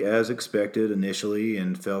squirrely as expected initially,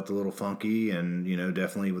 and felt a little funky, and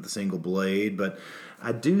definitely with a single blade. But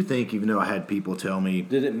I do think, even though I had people tell me,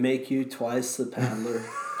 did it make you twice the paddler?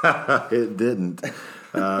 It didn't.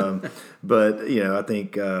 But I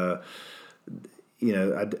think I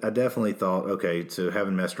definitely thought, okay, so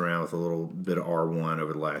having messed around with a little bit of R1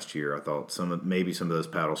 over the last year, I thought maybe some of those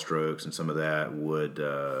paddle strokes and some of that would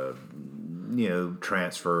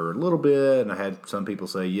transfer a little bit. And I had some people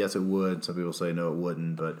say yes it would, some people say no it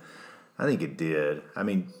wouldn't, but I think it did. I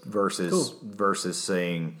mean, versus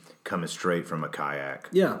saying coming straight from a kayak.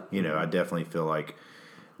 Yeah. I definitely feel like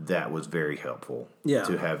that was very helpful. Yeah.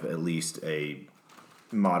 To have at least a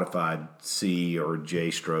modified C or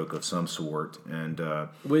J stroke of some sort. And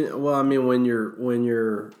when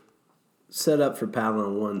you're set up for paddling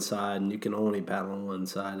on one side and you can only paddle on one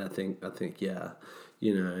side, I think yeah,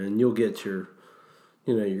 and you'll get your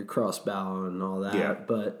your cross bow and all that. Yeah.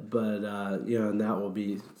 But and that will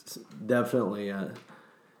be definitely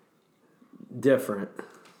different.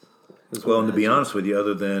 Well, and to be honest with you,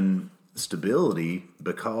 other than stability,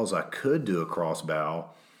 because I could do a cross bow,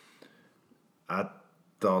 I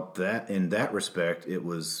thought that in that respect it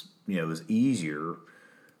was easier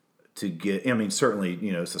to get. I mean, certainly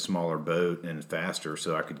it's a smaller boat and faster,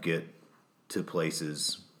 so I could get to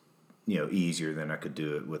places easier than I could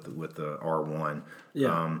do it with the R1.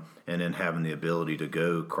 Yeah. And then having the ability to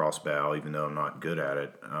go cross bow, even though I'm not good at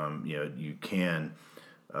it, you can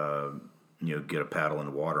get a paddle in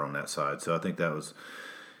the water on that side. So I think that was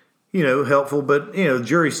helpful, but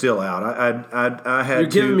jury's still out. I had. You're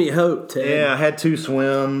giving me hope, Ted. Yeah, I had 2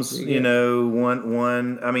 swims.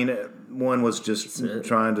 One. I mean, one was just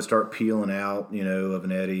trying to start peeling out, of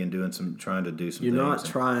an eddy and trying to do some. You're things.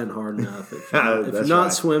 not trying hard enough. If you're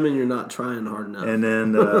not swimming, you're not trying hard enough. And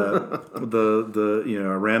then I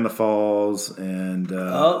ran the falls and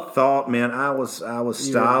thought, man, I was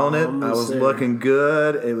styling it. I was looking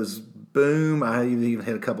good. It was boom. I even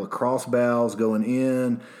had a couple of cross bows going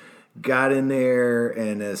in. Got in there,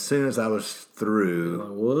 and as soon as I was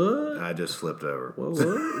through, I just flipped over. What?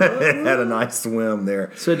 Had a nice swim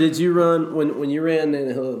there. So did you run, when you ran in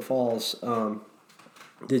Hill Falls,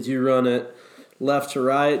 did you run it left to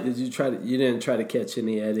right? You didn't try to catch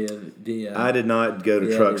any eddy of the... I did not go to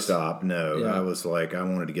truck eddies. stop, no. Yeah. I was like, I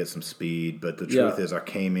wanted to get some speed, but the truth is I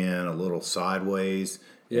came in a little sideways,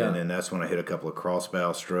 and then that's when I hit a couple of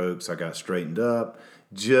crossbow strokes. I got straightened up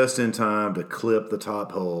just in time to clip the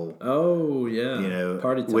top hole. Oh, yeah.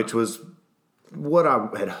 Party time. Which was what I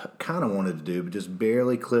had kind of wanted to do, but just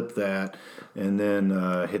barely clipped that, and then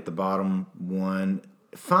hit the bottom one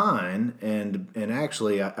fine. And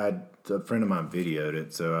actually, a friend of mine videoed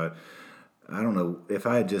it, so I don't know if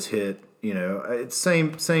I had just hit. It's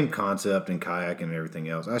same concept in kayak and everything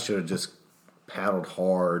else. I should have just paddled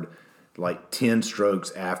hard, like 10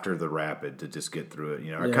 strokes after the rapid to just get through it.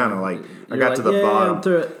 I kind of I got to the bottom. I'm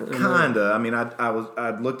through it. Kinda. I mean,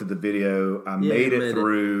 I looked at the video. I made it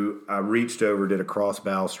through. I reached over, did a cross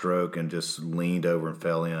bow stroke, and just leaned over and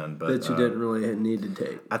fell in. But that you didn't really need to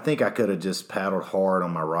take. I think I could have just paddled hard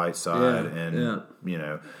on my right side,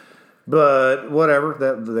 But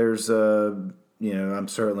whatever. There's I'm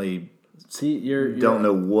certainly don't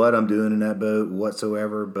know what I'm doing in that boat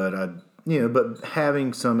whatsoever, but but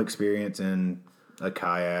having some experience in a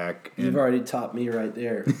kayak. You've already taught me right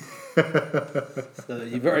there. So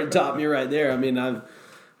you've already taught me right there. I mean, I've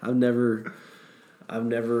never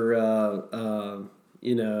been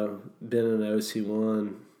an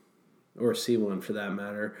OC1 or C1 for that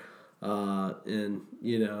matter. And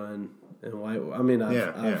white. I mean,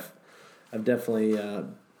 I've definitely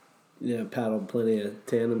paddled plenty of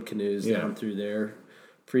tandem canoes down through there,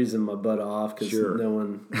 freezing my butt off because no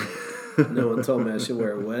one told me I should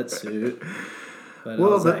wear a wetsuit. But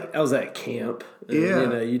I was at camp.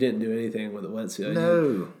 And, you didn't do anything with a wetsuit.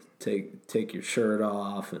 No. You take your shirt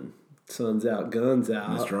off and sun's out, guns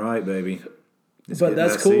out. That's right, baby. But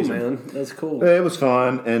that's cool, man. That's cool. It was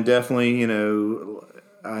fun, and definitely,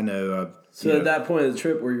 I know. So at that point of the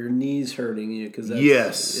trip, were your knees hurting you? Cause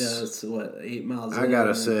that's what, 8 miles in? I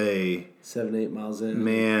gotta say, 7-8 miles in.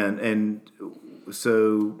 Man, and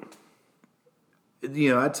so,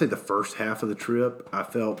 I'd say the first half of the trip, I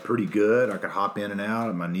felt pretty good. I could hop in and out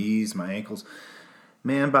of my knees, my ankles.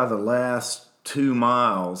 Man, by the last 2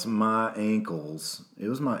 miles, my ankles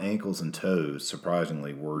and toes,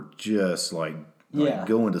 surprisingly, were just like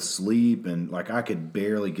going to sleep, and like I could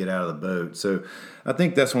barely get out of the boat. So I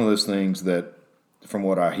think that's one of those things that, from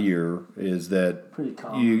what I hear, is that pretty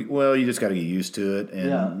common. you just got to get used to it,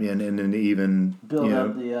 and then even build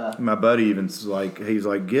up the. My buddy he's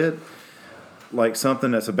like, get like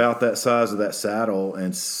something that's about that size of that saddle,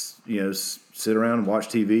 and sit around and watch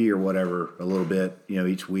TV or whatever a little bit,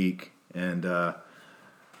 each week, and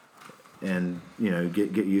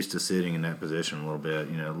get used to sitting in that position a little bit,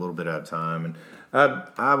 a little bit at a time. And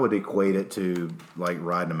I would equate it to like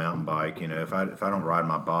riding a mountain bike. If I don't ride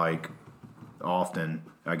my bike often,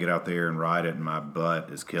 I get out there and ride it and my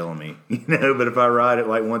butt is killing me, but if I ride it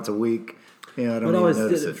like once a week, I don't even always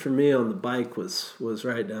notice did it for me on the bike was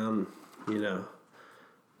right down,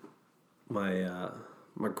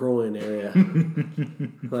 my groin area,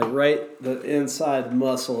 like right the inside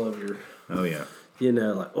muscle of your. Oh yeah.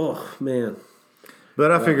 Like, oh man.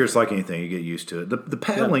 But I figure it's like anything, you get used to it. The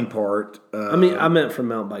paddling part. I meant from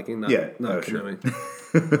mountain biking, not canoeing.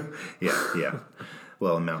 Sure. yeah.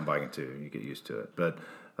 Well, in mountain biking too, you get used to it. But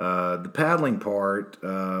the paddling part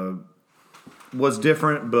was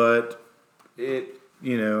different, but it,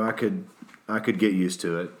 I could get used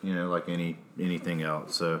to it, like anything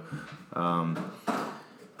else. So,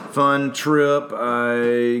 fun trip.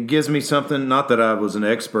 Gives me something. Not that I was an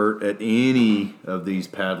expert at any of these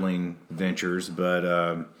paddling ventures, but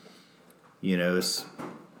as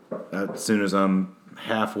soon as I'm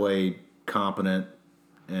halfway competent,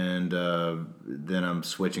 and then I'm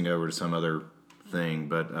switching over to some other thing.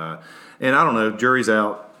 But and I don't know. Jury's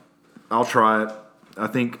out. I'll try it. I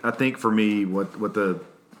think for me, what the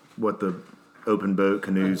open boat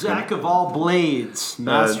canoes. Jack of all blades,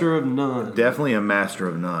 master of none. Definitely a master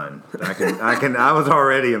of none. I was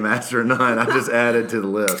already a master of none. I just added to the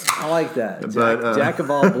list. I like that. Jack of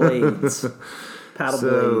all blades. Paddle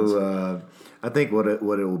blades. So I think what it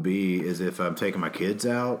will be is if I'm taking my kids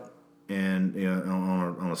out and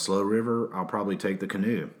on a slow river, I'll probably take the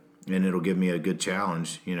canoe. And it'll give me a good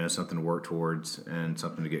challenge, something to work towards and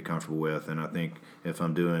something to get comfortable with. And I think if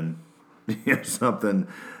I'm doing something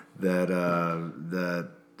that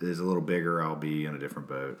is a little bigger, I'll be in a different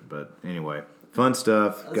boat. But anyway, fun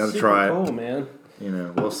stuff. Got to try it. Cool, man.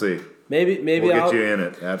 We'll see. Maybe we'll I'll get you in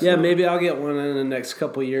it. Absolutely. Yeah, maybe I'll get one in the next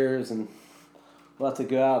couple of years, and we'll have to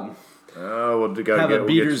go out and have a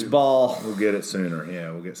beater's ball. We'll get it sooner.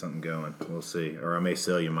 Yeah, we'll get something going. We'll see. Or I may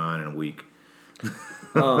sell you mine in a week.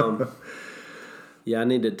 Yeah, I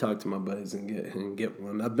need to talk to my buddies and get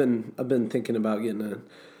one. I've been thinking about getting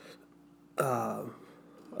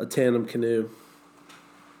a tandem canoe,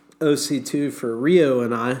 OC2 for Rio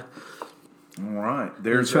and I. All right,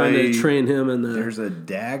 I'm trying to train him in there's a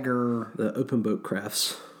Dagger, the open boat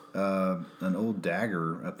crafts. An old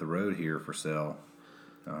Dagger up the road here for sale.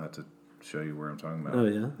 I'll have to show you where I'm talking about. Oh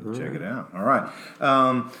yeah, check it out. All right.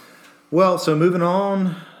 Well, so moving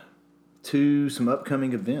on to some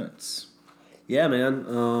upcoming events. Yeah,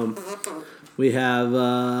 man. We have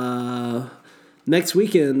next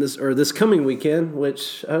weekend, this coming weekend,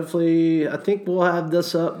 which hopefully I think we'll have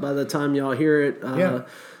this up by the time y'all hear it.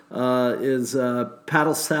 Is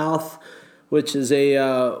Paddle South, which is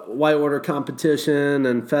a whitewater competition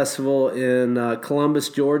and festival in Columbus,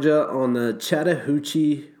 Georgia, on the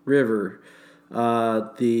Chattahoochee River.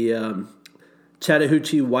 The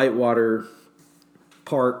Chattahoochee Whitewater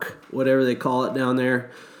Park, whatever they call it down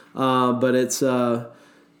there. But it's urban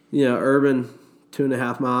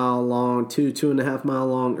 2.5 mile long, 2.5 mile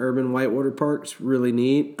long urban whitewater park. It's really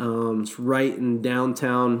neat. It's right in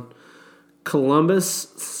downtown Columbus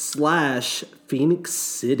 / Phoenix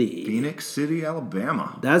City. Phoenix City,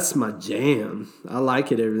 Alabama. That's my jam. I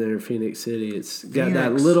like it over there in Phoenix City. It's got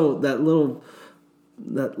that little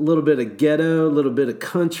bit of ghetto, a little bit of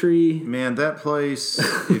country. Man, that place,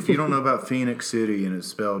 if you don't know about Phoenix City, and it's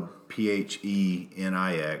spelled Phenix.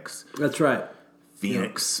 That's right.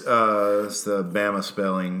 Phoenix. It's the Bama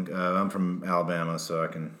spelling. I'm from Alabama, so I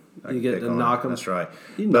can get to knock them. That's right.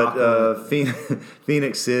 But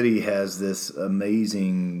Phoenix City has this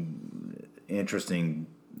amazing, interesting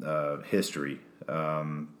history.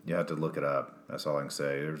 You have to look it up. That's all I can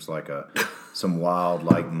say. There's like some wild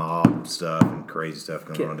mob stuff and crazy stuff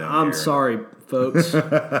going on down there. I'm sorry, folks,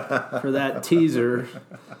 for that teaser.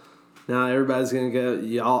 Now everybody's gonna go.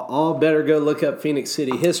 Y'all all better go look up Phoenix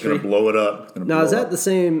City history. Gonna blow it up. Now is that the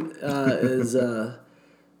same as? I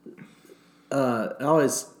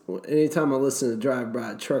always, anytime I listen to Drive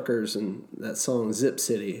By Truckers and that song Zip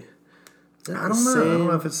City, I don't know. I don't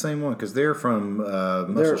know if it's the same one because they're from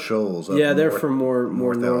Muscle Shoals. They're from more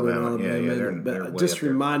northern Alabama. Alabama. Yeah, they're way just up there.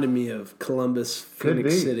 reminded me of Columbus,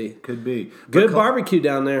 Phoenix City. Could be. Good barbecue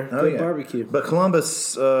down there. Oh, Good barbecue. But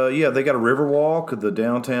Columbus, they got a river walk. The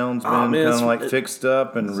downtown's been kind of like fixed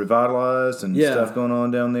up and revitalized and stuff going on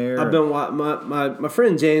down there. I've been my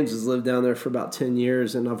friend James has lived down there for about 10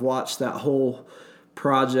 years, and I've watched that whole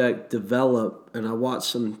project develop, and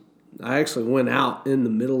I actually went out in the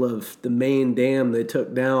middle of the main dam they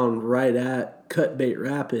took down right at Cutbait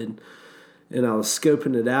Rapid, and I was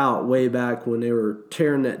scoping it out way back when they were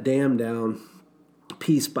tearing that dam down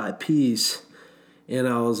piece by piece, and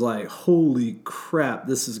I was like, holy crap,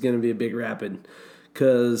 this is going to be a big rapid,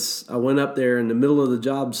 because I went up there in the middle of the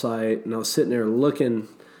job site, and I was sitting there looking,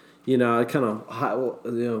 I kind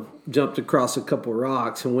of jumped across a couple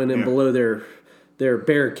rocks and went in below their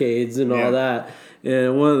barricades and all that.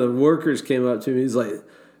 And one of the workers came up to me. He's like,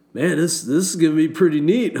 "Man, this is gonna be pretty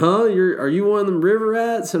neat, huh? Are you one of them river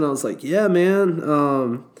rats?" And I was like, "Yeah, man."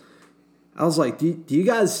 I was like, "Do you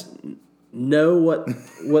guys know what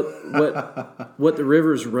the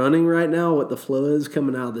river's running right now? What the flow is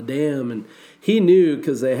coming out of the dam?" And he knew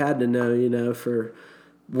because they had to know, for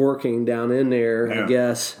working down in there, I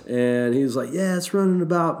guess. And he was like, "Yeah, it's running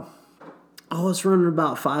about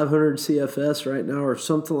 500 CFS right now, or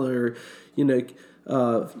something, or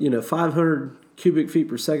 500 cubic feet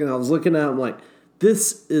per second." I was looking at him like,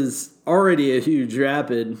 this is already a huge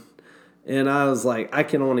rapid, and I was like, I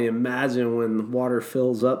can only imagine when the water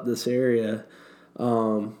fills up this area.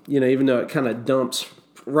 Even though it kind of dumps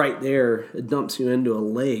right there, it dumps you into a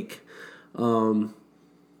lake.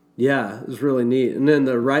 It was really neat. And then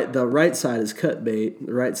the right side is Cutbait.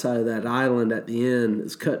 The right side of that island at the end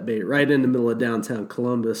is Cutbait, right in the middle of downtown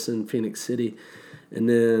Columbus in Phoenix City. And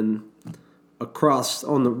then across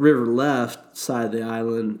on the river left side of the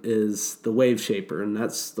island is the Wave Shaper, and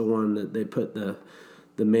that's the one that they put the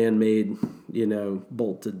man-made,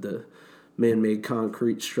 bolted the man-made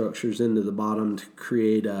concrete structures into the bottom to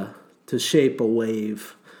create to shape a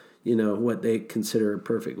wave, what they consider a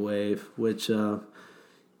perfect wave, which I've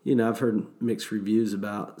heard mixed reviews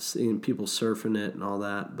about, seeing people surfing it and all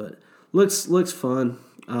that, but looks fun.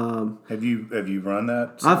 Have you run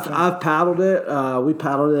that? I've paddled it. We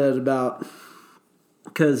paddled it about,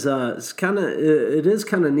 because it is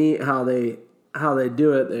kind of neat how they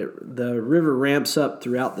do it. The river ramps up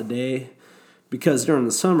throughout the day, because during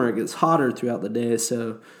the summer it gets hotter throughout the day,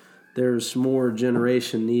 so there's more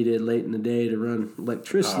generation needed late in the day to run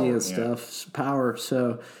electricity and stuff, power.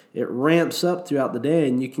 So it ramps up throughout the day,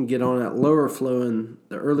 and you can get on that lower flow in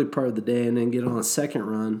the early part of the day and then get on a second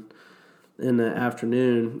run in the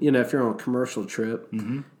afternoon, if you're on a commercial trip,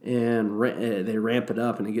 and they ramp it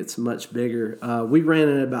up and it gets much bigger. We ran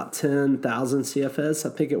it at about 10,000 CFS,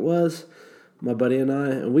 I think it was, my buddy and I,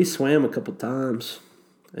 and we swam a couple times,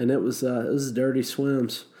 and it was dirty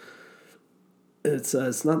swims. It's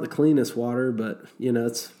not the cleanest water, but it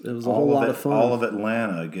was a whole lot of fun. All of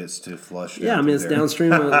Atlanta gets to flush. Yeah, I mean it's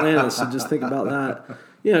downstream of Atlanta, so just think about that.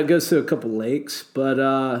 It goes through a couple lakes,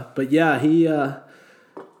 but yeah, he.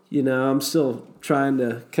 I'm still trying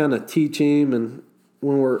to kind of teach him, and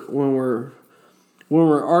when we're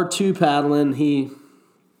R2 paddling,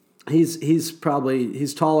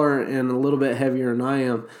 he's taller and a little bit heavier than I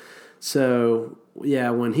am. So yeah,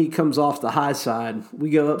 when he comes off the high side, we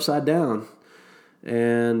go upside down,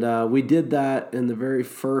 and we did that in the very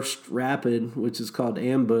first rapid, which is called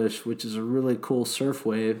Ambush, which is a really cool surf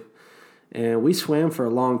wave. And we swam for a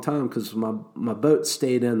long time because my boat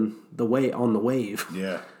stayed on the wave.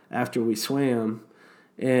 Yeah. After we swam,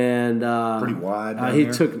 and pretty wide.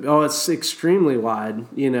 It's extremely wide.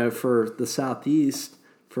 For the southeast,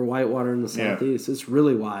 for whitewater in the southeast, it's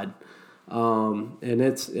really wide, and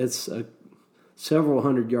it's several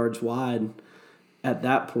hundred yards wide at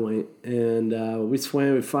that point. And we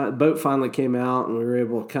swam. The boat finally came out, and we were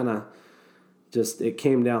able to kind of it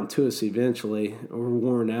came down to us eventually. We were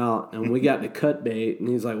worn out, and we got to Cutbait, and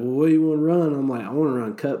he's like, "Well, what do you want to run?" I'm like, "I want to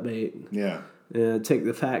run Cutbait." Yeah. And take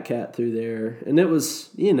the Fat Cat through there. And it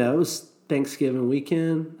was, it was Thanksgiving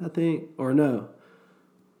weekend, I think. Or no.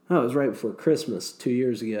 Oh, it was right before Christmas 2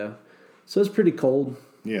 years ago. So it was pretty cold.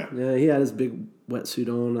 Yeah. Yeah, he had his big wetsuit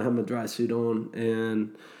on. I had my dry suit on.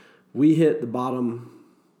 And we hit the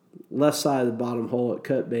left side of the bottom hole at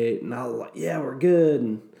Cutbait. And I was like, yeah, we're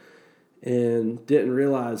good. And didn't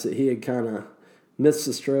realize that he had kind of missed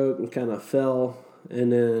the stroke and kind of fell.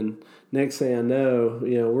 And then next thing I know,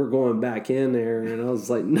 we're going back in there, and I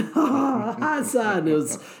was like, no, high side. And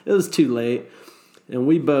it was too late. And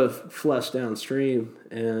we both flushed downstream,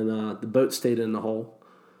 and the boat stayed in the hole.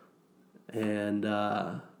 And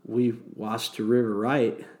we watched the river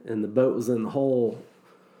right, and the boat was in the hole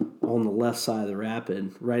on the left side of the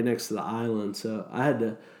rapid, right next to the island. So I had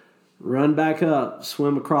to run back up,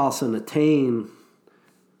 swim across, and attain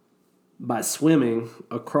by swimming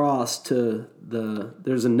across to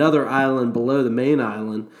there's another island below the main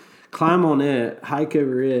island, climb on it, hike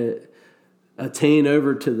over it, attain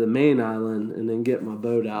over to the main island, and then get my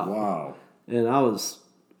boat out. Wow. And I was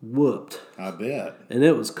whooped. I bet. And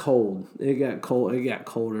it was cold. It got cold. It got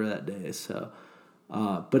colder that day. So,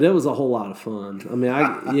 but it was a whole lot of fun. I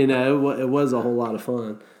mean, it was a whole lot of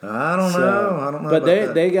fun. I don't know. But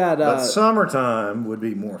they got. But summertime would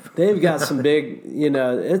be more fun. They've got some big.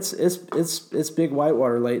 It's big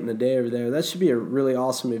whitewater late in the day over there. That should be a really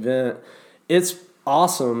awesome event. It's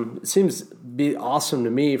awesome. It seems to be awesome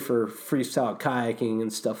to me for freestyle kayaking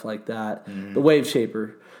and stuff like that. Mm-hmm. The Wave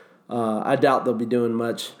Shaper. I doubt they'll be doing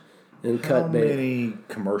much in cut bait. How many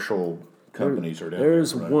commercial companies are down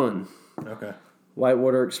There's there? Right? one. Okay.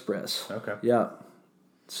 Whitewater Express. Okay. Yeah.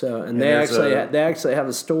 So they actually have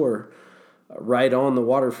a store right on the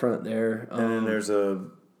waterfront there. And then there's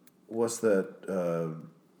what's that?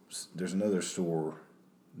 There's another store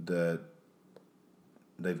that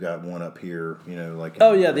they've got one up here.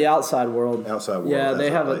 The Outside World. Outside World. Yeah,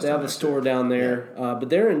 they have a store down there, but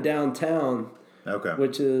they're in downtown. Okay.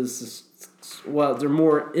 Which is, they're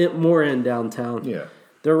more in downtown. Yeah.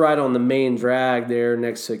 They're right on the main drag there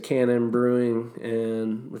next to Cannon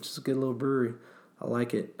Brewing, which is a good little brewery. I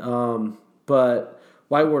like it. But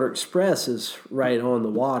Whitewater Express is right on the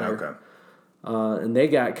water. Okay. And they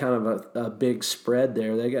got kind of a big spread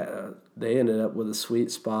there. They ended up with a sweet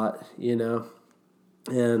spot,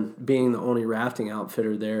 and being the only rafting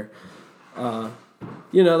outfitter there. The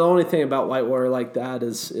only thing about Whitewater like that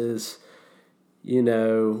is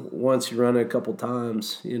once you run it a couple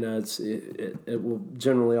times, it will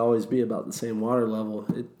generally always be about the same water level.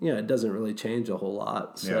 It doesn't really change a whole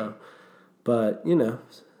lot. So, yeah. But you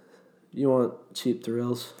want cheap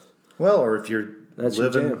thrills. Well, or if you're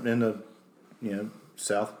living in the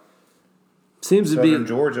south. Seems to be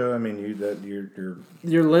Georgia. I mean,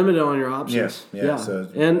 you're limited on your options. Yeah. So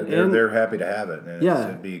they're happy to have it. And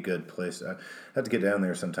it'd be a good place. I have to get down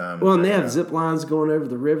there sometime. Well, and they have zip lines going over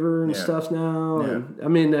the river and stuff now. Yeah. And I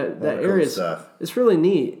mean that area it's really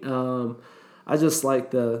neat. I just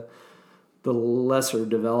like the lesser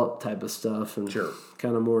developed type of stuff and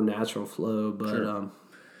kind of more natural flow. But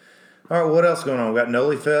all right, what else going on? We got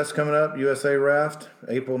Noli Fest coming up, USA Raft,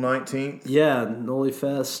 April 19th. Yeah, Noli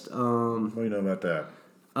Fest. What do you know about that?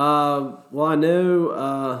 Well, I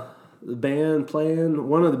know the band playing.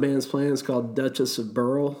 One of the bands playing is called Duchess of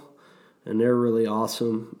Burl, and they're really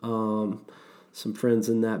awesome. Some friends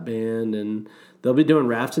in that band, and they'll be doing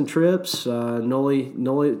rafting trips.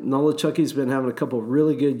 Nolichucky's been having a couple of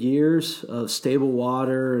really good years of stable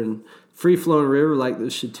water and free-flowing river like the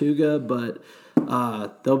Chattooga, but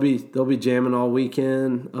they'll be jamming all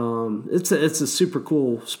weekend. It's a super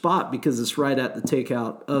cool spot because it's right at the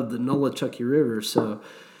takeout of the Nolichucky River. So,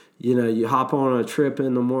 you hop on a trip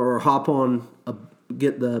in the morning or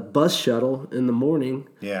get the bus shuttle in the morning.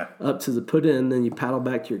 Yeah. Up to the put-in, then you paddle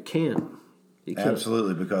back to your camp.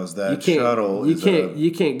 Absolutely, because that shuttle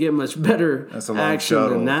you can't get much better action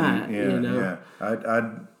than that. Yeah.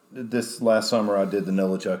 I this last summer I did the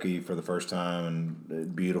Nolichucky for the first time,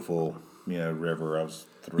 and beautiful. River. I was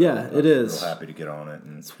thrilled. Yeah, it is. Real happy to get on it.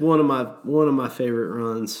 And it's one of my favorite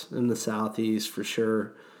runs in the Southeast for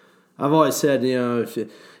sure. I've always said,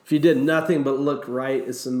 if you did nothing but look right,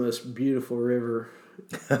 it's the most beautiful river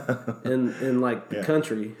in like the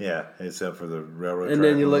country. Yeah, except for the railroad track. And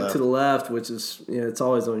then you look to the left, which is it's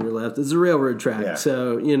always on your left. It's a railroad track. Yeah.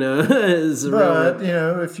 So, it's a railroad.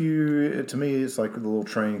 If to me it's like the little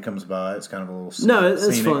train comes by, it's kind of a little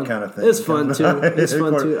it's fun kind of thing. It's fun too. It's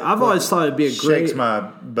fun too. I've always thought it'd be a great shakes my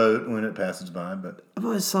boat when it passes by, but I've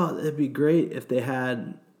always thought it'd be great if they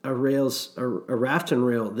had a rafting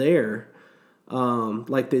rail there.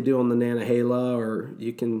 Like they do on the Nantahala, or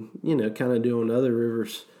you can, kind of do on other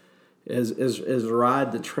rivers, is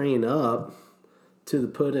ride the train up to the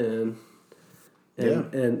put-in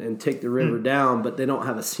and take the river down, but they don't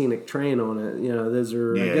have a scenic train on it. Those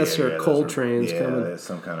are, I guess they're coal trains coming. Yeah,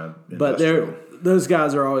 some kind of industrial. But those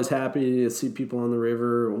guys are always happy to see people on the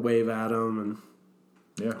river and wave at them.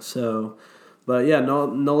 And so, but yeah,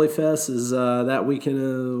 Noli Fest is that weekend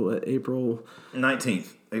of April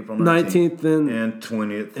 19th. April 19th and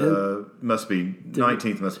 20th must be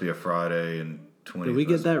 19th must be a Friday and 20th. Did we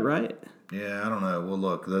get that right? Yeah, I don't know. Well,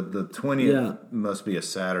 look, the 20th must be a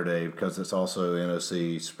Saturday because it's also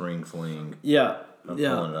NOC Spring Fling. Yeah, I'm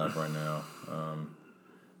pulling it up right now.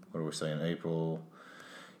 What are we saying? April.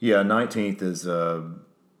 Yeah, 19th is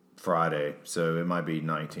Friday, so it might be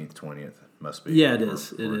 19th, 20th. Must be. Yeah, it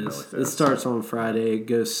is. It is. It starts on Friday,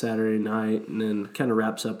 goes Saturday night, and then kind of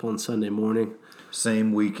wraps up on Sunday morning.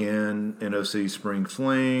 Same weekend, NOC Spring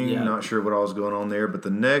Fling. Yeah. Not sure what all's going on there, but the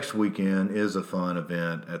next weekend is a fun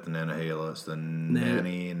event at the Nantahala. It's the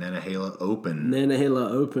Nantahala Open.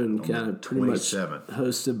 Nantahala Open, kind of pretty much 27th.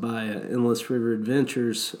 hosted by Endless River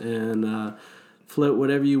Adventures, and float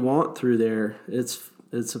whatever you want through there.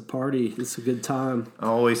 It's a party. It's a good time. I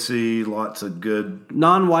always see lots of good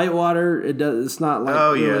Non-whitewater. It's not like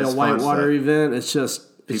really a it's whitewater fun event. It's just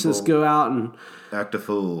go out and act a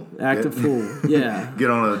fool. Yeah. Get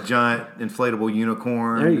on a giant inflatable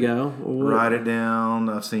unicorn. There you go. Ride it down.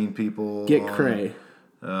 I've seen people Get cray.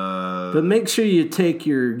 But make sure you take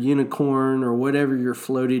your unicorn or whatever your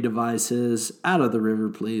floaty device is out of the river,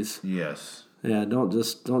 please. Yes. Yeah, don't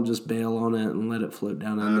just bail on it and let it float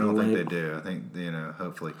down I under the don't lake. think they do. I think,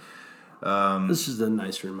 hopefully. This is a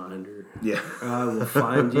nice reminder. Yeah. I will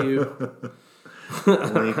find you.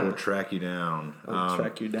 Link will track you down. I'll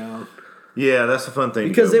track you down. Yeah, that's a fun thing.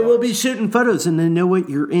 Because to go they will watch. be shooting photos and they know what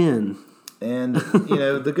you're in. And,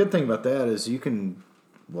 the good thing about that is you can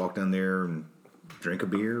walk down there and drink a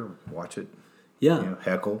beer, watch it, Yeah.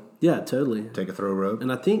 heckle, Yeah, totally. take a throw rope.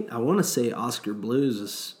 And I want to say Oscar Blues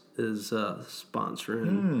is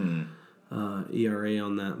sponsoring ERA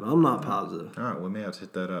on that, but I'm not positive. All right, we may have to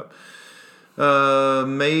hit that up.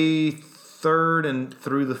 May 3rd and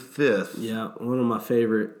through the 5th. Yeah, one of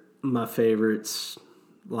my favorites.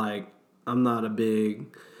 Like, I'm not a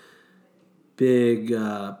big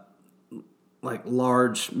like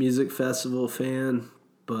large music festival fan,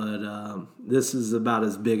 but this is about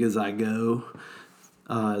as big as I go.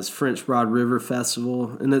 It's French Broad River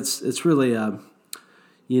Festival, and it's really a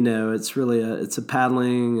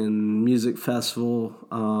paddling and music festival.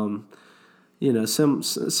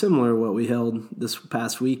 Similar to what we held this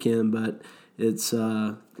past weekend, but it's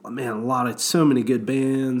so many good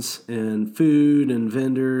bands and food and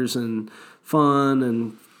vendors and fun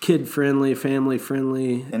and kid friendly, family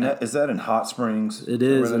friendly. And is that in Hot Springs? It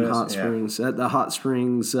is in Hot Springs, at the Hot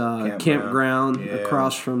Springs campground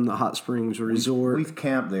across from the Hot Springs Resort. We've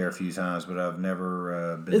camped there a few times, but I've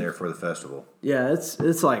never been there for the festival. Yeah,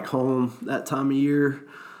 it's like home that time of year.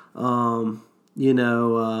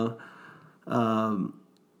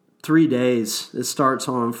 3 days.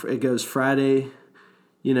 It goes Friday,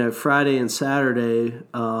 Friday and Saturday,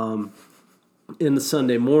 into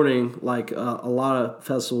Sunday morning, like a lot of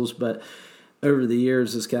festivals, but over the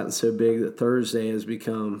years it's gotten so big that Thursday has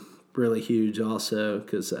become really huge also,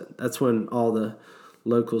 because that's when all the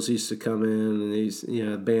locals used to come in and these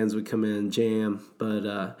bands would come in and jam,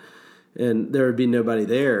 but and there would be nobody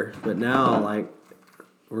there. But now, like,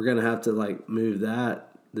 we're gonna have to move the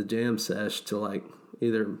jam sesh to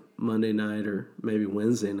either Monday night or maybe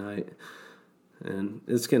Wednesday night. And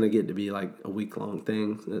it's going to get to be like a week-long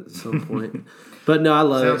thing at some point. But no, I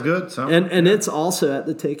love it. Sounds good. And it's also at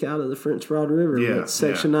the takeout of the French Broad River. Yeah,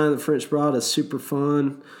 Section 9 of the French Broad is super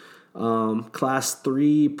fun. Class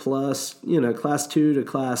 3 plus, Class 2 to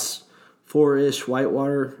Class 4-ish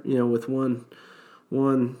whitewater, with one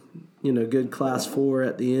good Class 4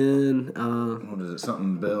 at the end. What is it?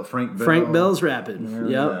 Something Bell? Frank Bell? Frank Bell's Rapid. Yep.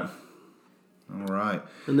 Yeah. All right.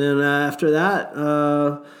 And then after that,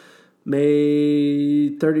 May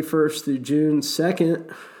 31st through June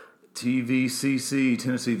 2nd. TVCC,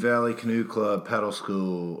 Tennessee Valley Canoe Club Paddle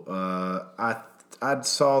School. I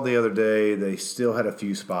saw the other day they still had a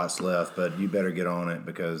few spots left, but you better get on it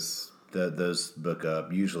because those book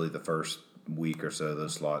up usually the first week or so,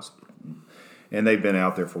 those slots. And they've been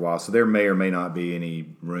out there for a while, so there may or may not be any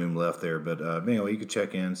room left there. But you can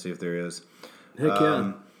check in, see if there is. Heck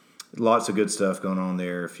yeah. Lots of good stuff going on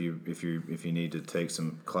there if you need to take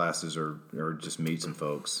some classes or just meet some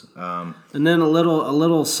folks. And then a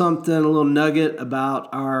little something, a little nugget about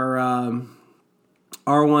our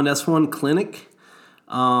R1S1 clinic.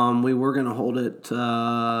 We were going to hold it,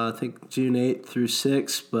 I think June 8th through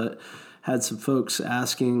 6th, but had some folks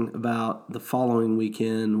asking about the following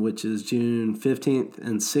weekend, which is June 15th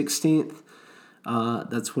and 16th.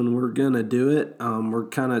 That's when we're going to do it. We're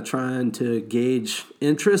kind of trying to gauge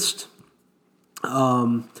interest,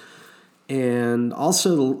 and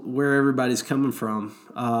also where everybody's coming from,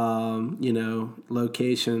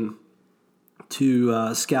 location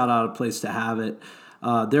to scout out a place to have it.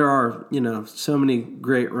 There are, so many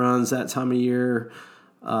great runs that time of year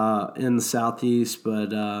in the Southeast,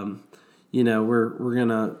 but, we're going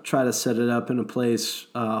to try to set it up in a place,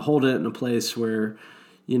 hold it in a place where,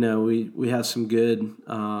 we have some good,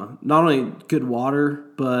 not only good water,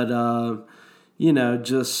 but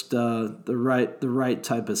just the right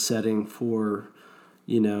type of setting for,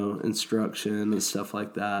 instruction and stuff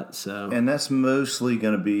like that. So, and that's mostly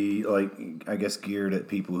going to be I guess geared at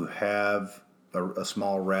people who have a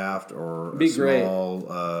small raft or a small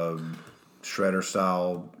shredder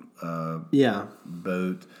style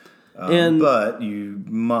boat. But you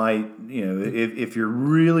might, if you're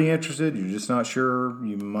really interested, you're just not sure,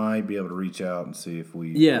 you might be able to reach out and see if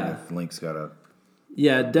if Link's got a.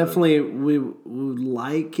 Yeah, definitely. We would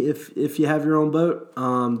like if you have your own boat.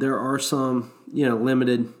 There are some,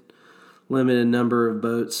 limited number of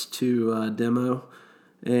boats to demo,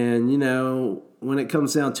 and when it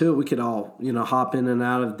comes down to it, we could all hop in and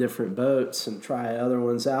out of different boats and try other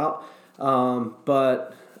ones out.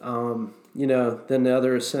 But then the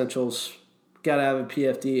other essentials, got to have a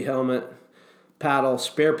PFD helmet, paddle,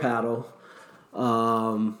 spare paddle,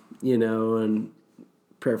 and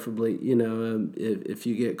preferably, if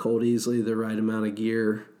you get cold easily, the right amount of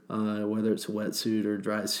gear, whether it's a wetsuit or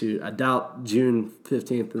dry suit. I doubt June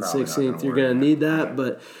 15th and 16th you're going to need that,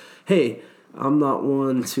 but hey, I'm not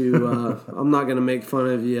one to, I'm not going to make fun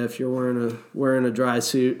of you if you're wearing a dry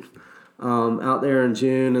suit out there in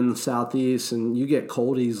June in the southeast and you get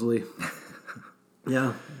cold easily.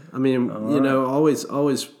 Yeah. I mean, always.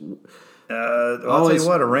 I'll tell you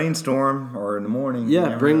what, a rainstorm or in the morning.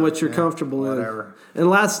 Yeah, bring what you're comfortable whatever. in. And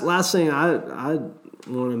last thing I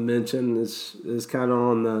want to mention is kind of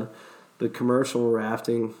on the commercial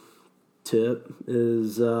rafting tip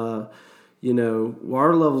is, water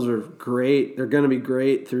levels are great. They're going to be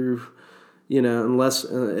great through, unless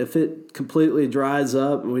if it completely dries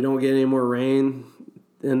up and we don't get any more rain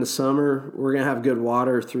in the summer, we're going to have good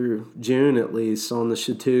water through June at least on the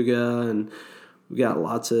Chattooga, and we got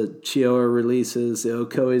lots of Chiyoa releases. The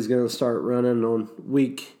Ocoee is going to start running on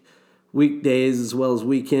weekdays as well as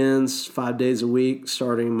weekends, 5 days a week,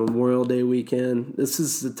 starting Memorial Day weekend. This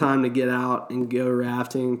is the time to get out and go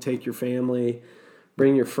rafting, take your family,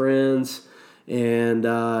 bring your friends, and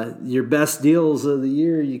your best deals of the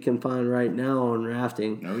year you can find right now on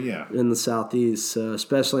rafting. Oh, yeah. In the southeast,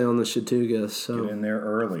 especially on the Chattooga. So get in there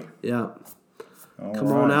early. Yeah. Come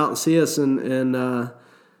on out and see us, and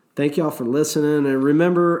thank y'all for listening. And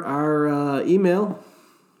remember our email.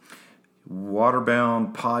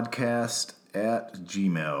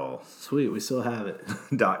 waterboundpodcast@gmail.com. Sweet, we still have it.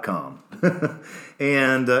 .com.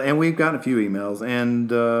 And we've gotten a few emails,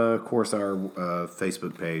 and of course our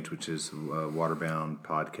Facebook page, which is Waterbound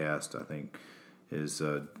Podcast, I think is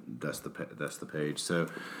that's the page. So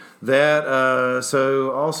that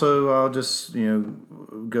so also I'll just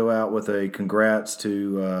go out with a congrats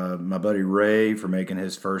to my buddy Ray for making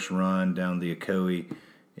his first run down the Ocoee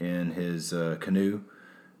in his canoe.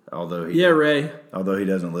 Ray. Although he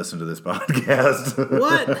doesn't listen to this podcast.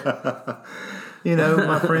 What?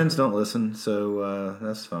 My friends don't listen, so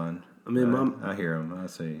that's fine. I mean, I hear them. I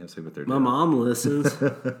see what they're doing. My mom listens.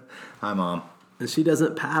 Hi, Mom. And she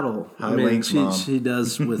doesn't paddle. Hi, Links, Mom. She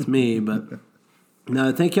does with me, but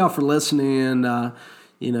no. Thank y'all for listening, and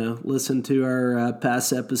listen to our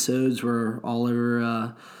past episodes. We're all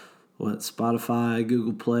over. Spotify,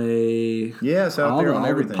 Google Play. Yeah, it's out there on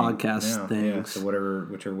everything. All the podcast things. Yeah, so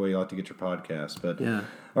whichever way you like to get your podcast. But yeah.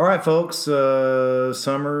 All right, folks.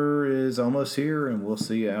 Summer is almost here, and we'll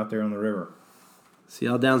see you out there on the river. See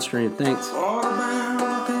y'all downstream. Thanks.